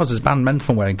 Alton Towers has banned men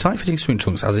from wearing tight-fitting swimming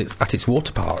trunks at its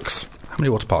water parks. How many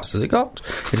water parks has it got?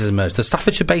 It has emerged. The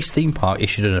Staffordshire-based theme park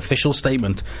issued an official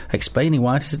statement explaining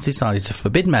why it has decided to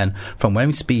forbid men from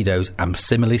wearing Speedos and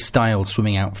similarly styled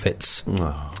swimming outfits.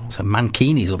 Oh. So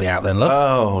mankinis will be out then, love.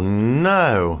 Oh,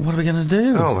 no. What are we going to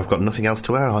do? Oh, I've got nothing else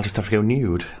to wear. I'll just have to go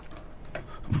nude.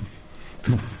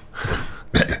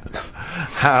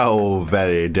 How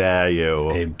very dare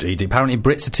you? Indeed. Apparently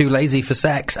Brits are too lazy for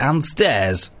sex and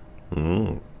stairs.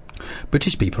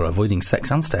 British people are avoiding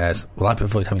sex and stairs. Well, I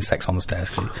avoid having sex on the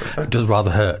stairs because it does rather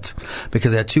hurt.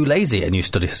 Because they're too lazy, a new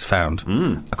study has found.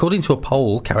 According to a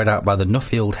poll carried out by the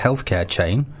Nuffield healthcare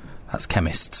chain, that's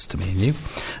chemists to me and you,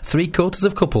 3/4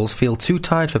 of couples feel too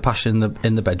tired for passion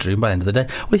in the bedroom by the end of the day.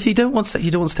 Well, if you don't want stairs,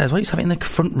 why don't you just have it in the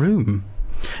front room?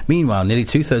 Meanwhile, nearly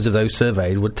 2/3 of those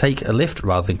surveyed would take a lift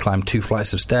rather than climb 2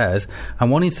 flights of stairs, and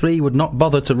 1 in 3 would not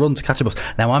bother to run to catch a bus.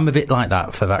 Now, I'm a bit like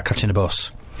that for about catching a bus.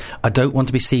 I don't want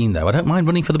to be seen, though. I don't mind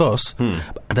running for the bus,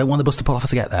 but I don't want the bus to pull off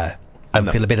as I get there. I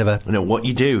feel a bit of a... No, what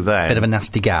you do there... bit of a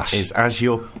nasty gash. ...is as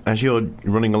you're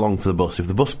running along for the bus, if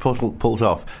the bus pulls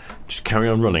off, just carry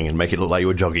on running and make it look like you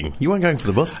were jogging. You weren't going for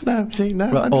the bus. No, see, no.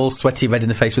 Right, all sweaty, red in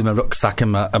the face with my rucksack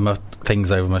and my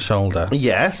things over my shoulder.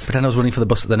 Yes. Pretend I was running for the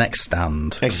bus at the next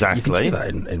stand. Exactly. You can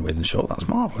do that in Wythenshawe. That's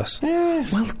marvellous.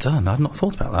 Yes. Well done. I'd not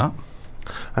thought about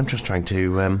that. I'm just trying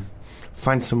to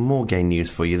find some more gay news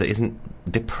for you that isn't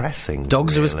depressing.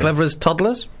 Dogs are as clever as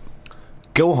toddlers?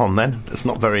 Go on, then. It's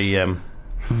not very...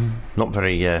 not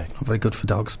very good for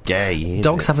dogs. Gay.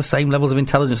 Dogs have the same levels of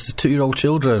intelligence as 2-year-old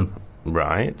children.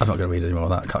 Right. I'm not going to read any more of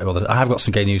that. Can't be bothered. I have got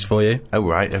some gay news for you. Oh,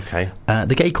 right, okay.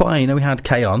 The gay choir, we had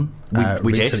Kay on.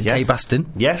 We did, yes. Kay Bastin.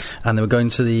 Yes. And they were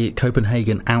going to the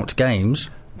Copenhagen Out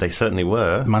Games. They certainly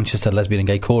were. Manchester Lesbian and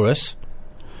Gay Chorus.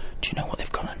 Do you know what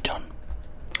they've gone and done?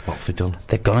 What have they done?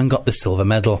 They've gone and got the silver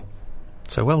medal.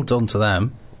 So well done to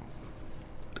them.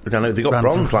 I know, they got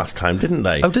bronze last time, didn't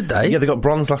they? Oh, did they? Yeah, they got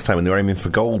bronze last time and they were aiming for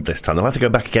gold this time. They'll have to go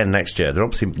back again next year. They're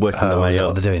obviously working their way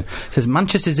up. What they're doing. It says,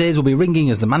 Manchester's ears will be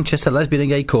ringing as the Manchester Lesbian and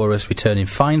Gay Chorus return in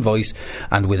fine voice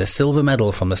and with a silver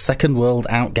medal from the Second World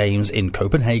Out Games in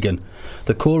Copenhagen.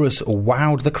 The chorus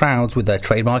wowed the crowds with their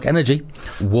trademark energy,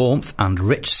 warmth and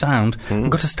rich sound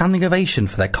and got a standing ovation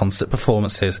for their concert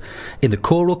performances. In the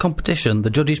choral competition,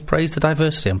 the judges praised the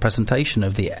diversity and presentation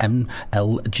of the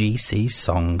MLGC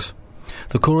songs.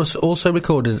 The chorus also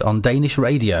recorded on Danish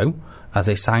radio as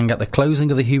they sang at the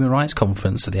closing of the Human Rights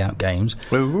Conference at the Out Games.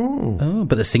 Oh,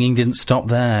 but the singing didn't stop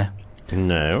there.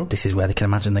 No. This is where they can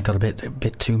imagine they got a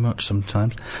bit too much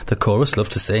sometimes. The chorus loves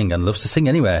to sing and loves to sing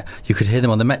anywhere. You could hear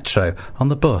them on the metro, on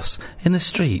the bus, in the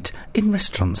street, in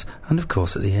restaurants, and of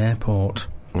course at the airport.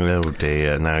 Oh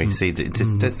dear, now you see,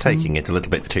 it's taking it a little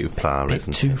bit too far,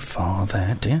 isn't it? Too far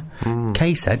there, dear.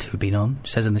 Kay said, who'd been on,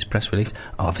 says in this press release,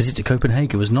 our visit to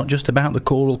Copenhagen was not just about the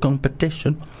choral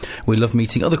competition. We love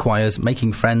meeting other choirs,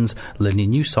 making friends,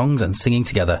 learning new songs and singing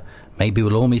together. Maybe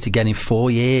we'll all meet again in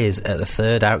 4 years at the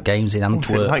third Out Games in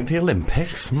Antwerp. Is it like the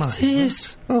Olympics? It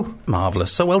is. Oh,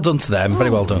 marvellous. So well done to them, very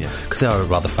well done, because they are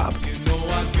rather fab.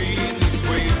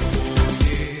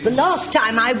 The last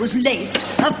time I was late,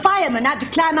 a fireman had to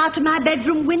climb out of my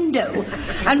bedroom window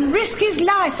and risk his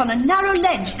life on a narrow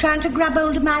ledge trying to grab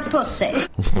hold of my pussy.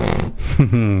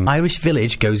 Irish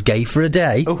village goes gay for a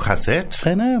day. Oh, has it?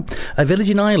 I know. A village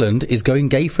in Ireland is going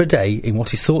gay for a day in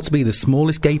what is thought to be the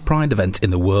smallest gay pride event in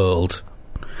the world.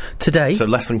 Today... So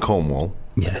less than Cornwall?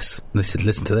 Yes.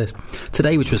 Listen to this.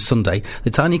 Today, which was Sunday, the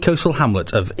tiny coastal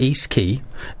hamlet of East Quay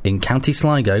in County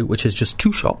Sligo, which has just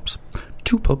 2 shops...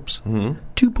 2 pubs,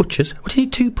 2 butchers. What do you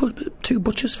need 2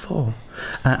 butchers for?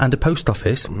 And a post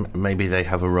office. Maybe they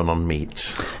have a run on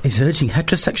meat. Is urging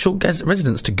heterosexual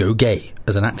residents to go gay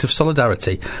as an act of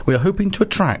solidarity. We are hoping to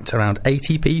attract around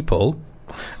 80 people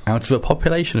out of a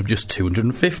population of just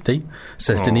 250,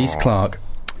 says Denise Clark.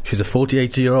 She's a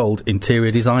 48-year-old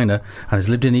interior designer and has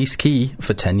lived in East Quay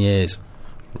for 10 years.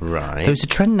 Right. There's a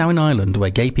trend now in Ireland where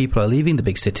gay people are leaving the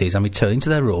big cities and returning to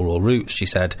their rural roots, she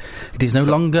said. It is no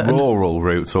longer... Rural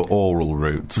roots or oral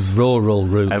roots? Rural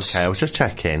roots. Okay, I was just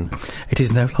checking. It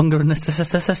is no longer a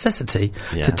necessity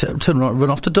to run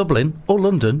off to Dublin or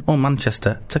London or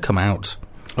Manchester to come out.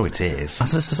 Oh, it is.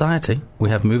 As a society, we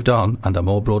have moved on and are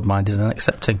more broad-minded and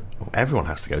accepting. Well, everyone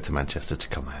has to go to Manchester to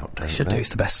come out, don't they? Should do. It's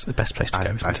the best place to go,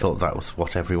 isn't I thought that was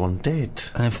what everyone did.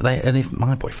 And if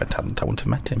my boyfriend hadn't, I wouldn't have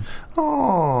met him.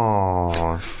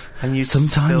 Oh, and you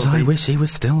sometimes I wish he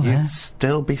was still there. You'd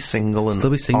still be single and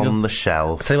on the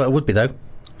shelf. I'll tell you what it would be, though.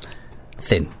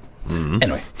 Thin.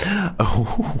 Anyway.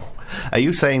 Oh. Are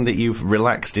you saying that you've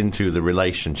relaxed into the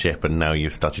relationship and now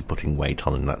you've started putting weight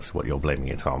on and that's what you're blaming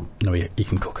it on? No, you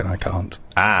can cook and I can't.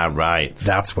 Ah, right.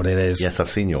 That's what it is. Yes, I've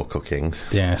seen your cooking.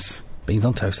 Yes. Beans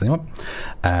on toast, anyone?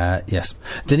 Yes.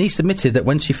 Denise admitted that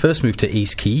when she first moved to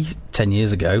East Quay 10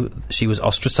 years ago, she was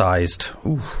ostracised.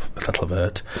 Ooh, a little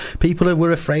hurt. People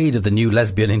were afraid of the new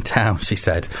lesbian in town, she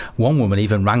said. One woman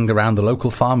even rang around the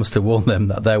local farmers to warn them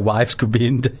that their wives could be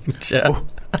in danger.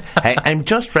 Hey, I'm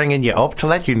just ringing you up to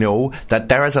let you know that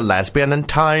there is a lesbian in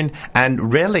town,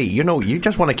 and really, you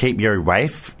just want to keep your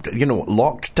wife,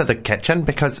 locked to the kitchen,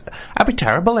 because it'd be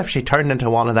terrible if she turned into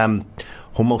one of them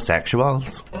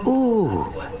homosexuals.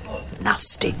 Ooh,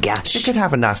 nasty gash. You could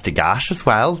have a nasty gash as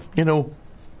well,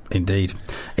 Indeed,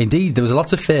 there was a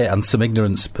lot of fear and some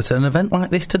ignorance, but an event like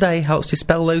this today helps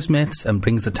dispel those myths and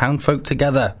brings the town folk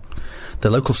together. The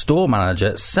local store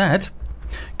manager said,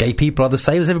 "Gay people are the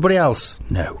same as everybody else."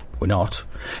 No, we're not.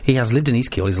 He has lived in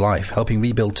Eastkill his life, helping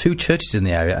rebuild 2 churches in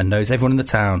the area, and knows everyone in the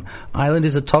town. Ireland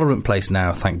is a tolerant place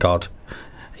now, thank God,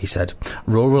 he said.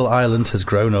 Rural Ireland has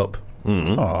grown up.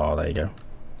 Oh, there you go.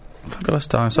 Fabulous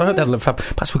time. So I hope that'll look fab.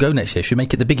 Perhaps we'll go next year. Should we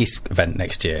make it the biggest event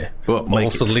next year? Well, make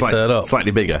it suddenly turn up.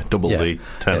 Slightly bigger, double the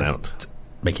turnout.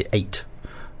 Make it 8.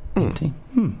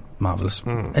 Marvellous.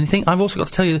 Anything? I've also got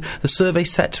to tell you, the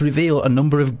survey's set to reveal the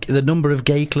number of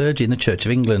gay clergy in the Church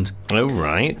of England. Oh,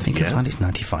 right. I think you'll find it's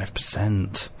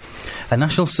 95%. A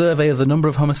national survey of the number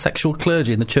of homosexual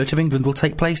clergy in the Church of England will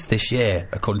take place this year,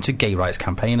 according to gay rights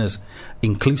campaigners.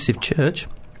 Inclusive Church,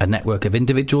 a network of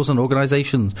individuals and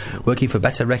organisations working for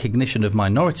better recognition of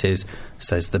minorities,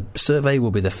 says the survey will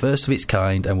be the first of its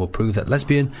kind and will prove that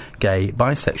lesbian, gay,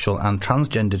 bisexual and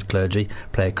transgendered clergy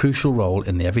play a crucial role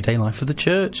in the everyday life of the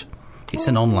church. It's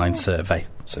an online survey,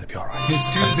 so it'll be alright.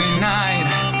 It's Tuesday night,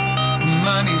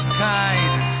 money's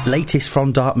tight. Latest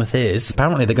from Dartmouth is,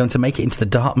 apparently they're going to make it into the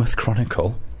Dartmouth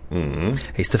Chronicle.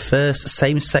 It's the first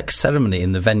same-sex ceremony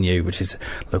in the venue, which is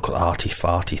local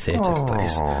arty-farty theatre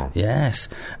place. Yes.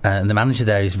 And the manager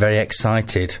there is very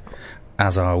excited,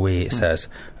 as are we, it says.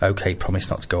 OK, promise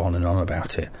not to go on and on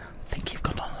about it. I think you've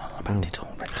gone on and on about it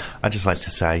already. I'd just like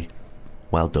to say,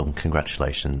 well done,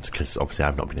 congratulations, because obviously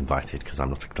I've not been invited, because I'm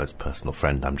not a close personal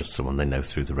friend, I'm just someone they know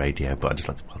through the radio, but I'd just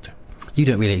like to well done. You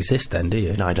don't really exist then, do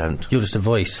you? No, I don't. You're just a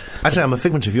voice. Actually, I'm a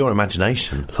figment of your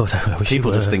imagination. Lord, I wish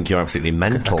people you were. just think you're absolutely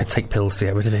mental. I could take pills to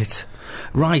get rid of it.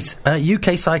 Right,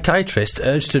 UK psychiatrist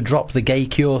urged to drop the gay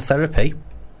cure therapy.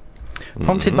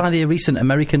 Prompted by the recent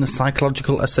American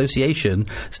Psychological Association's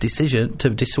decision to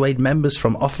dissuade members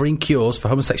from offering cures for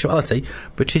homosexuality,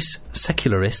 British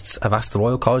secularists have asked the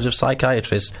Royal College of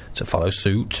Psychiatrists to follow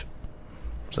suit.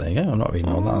 So there you go, I'm not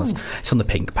reading all that. It's on the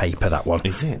pink paper, that one.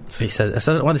 Is it? He says,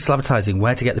 I don't know why they're still advertising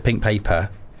where to get the pink paper.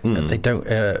 They don't,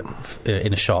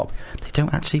 in a shop. They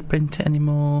don't actually print it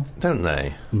anymore. Don't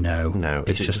they? No. No.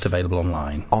 It's just available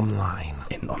online. Online?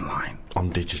 Online. On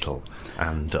digital.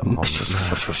 And on...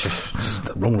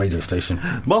 Wrong radio station.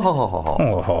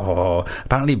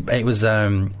 Apparently it was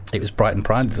Brighton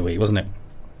Pride of the week, wasn't it?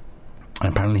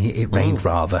 And apparently it rained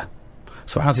rather.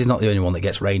 So ours is not the only one that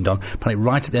gets rained on. Apparently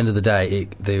right at the end of the day,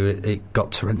 it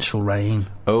got torrential rain.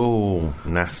 Oh,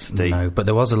 nasty. No, but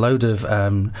there was a load of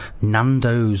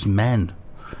Nando's men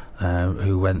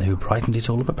who brightened it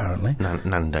all up, apparently.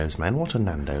 Nando's men? What are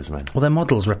Nando's men? Well, they're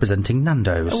models representing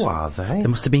Nando's. Oh, are they? They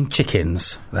must have been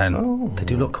chickens, then. Oh. They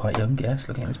do look quite young, yes,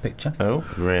 looking at this picture. Oh,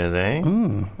 really?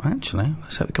 Oh, actually,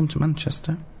 let's hope they come to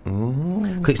Manchester.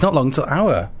 'Cause it's not long till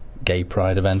our gay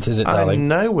pride event, is it,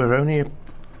 darling? I know, we're only a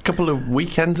couple of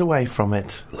weekends away from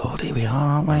it. Lord, here we are,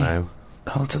 aren't we? I know.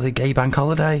 Oh, to the gay bank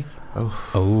holiday.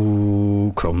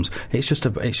 Oh, crumbs! It's just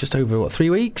over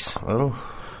 3 weeks. Oh,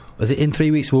 is it in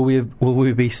 3 weeks? Will we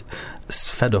be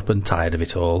fed up and tired of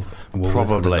it all?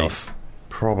 Probably.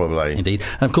 Indeed.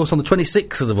 And of course, on the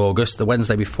 26th of August, the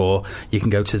Wednesday before, you can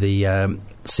go to the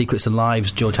Secrets and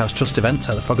Lives George House Trust event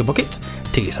at the Frog and Bucket.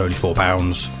 Tickets are only £4.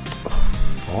 £4.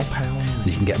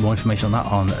 You can get more information on that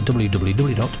on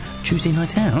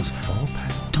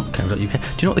www.tuesdaynightout.co.uk. Do you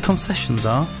know what the concessions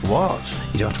are? What?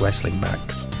 You don't have to wear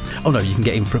slingbacks. Oh no, you can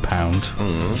get in for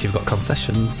 £1 if you've got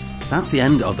concessions. That's the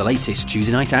end of the latest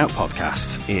Tuesday Night Out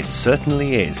podcast. It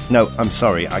certainly is. No, I'm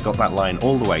sorry, I got that line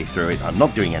all the way through it. I'm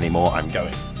not doing any more, I'm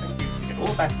going. Thank you. You get all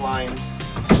the best lines.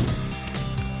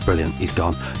 Brilliant, he's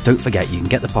gone. Don't forget, you can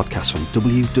get the podcast from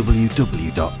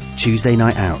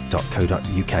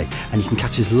www.tuesdaynightout.co.uk, and you can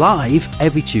catch us live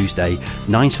every Tuesday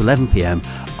 9 to 11pm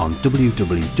on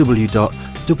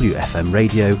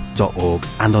www.wfmradio.org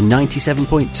and on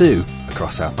 97.2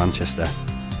 across South Manchester.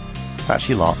 That's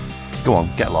your lot. Go on,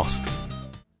 get lost.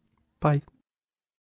 Bye.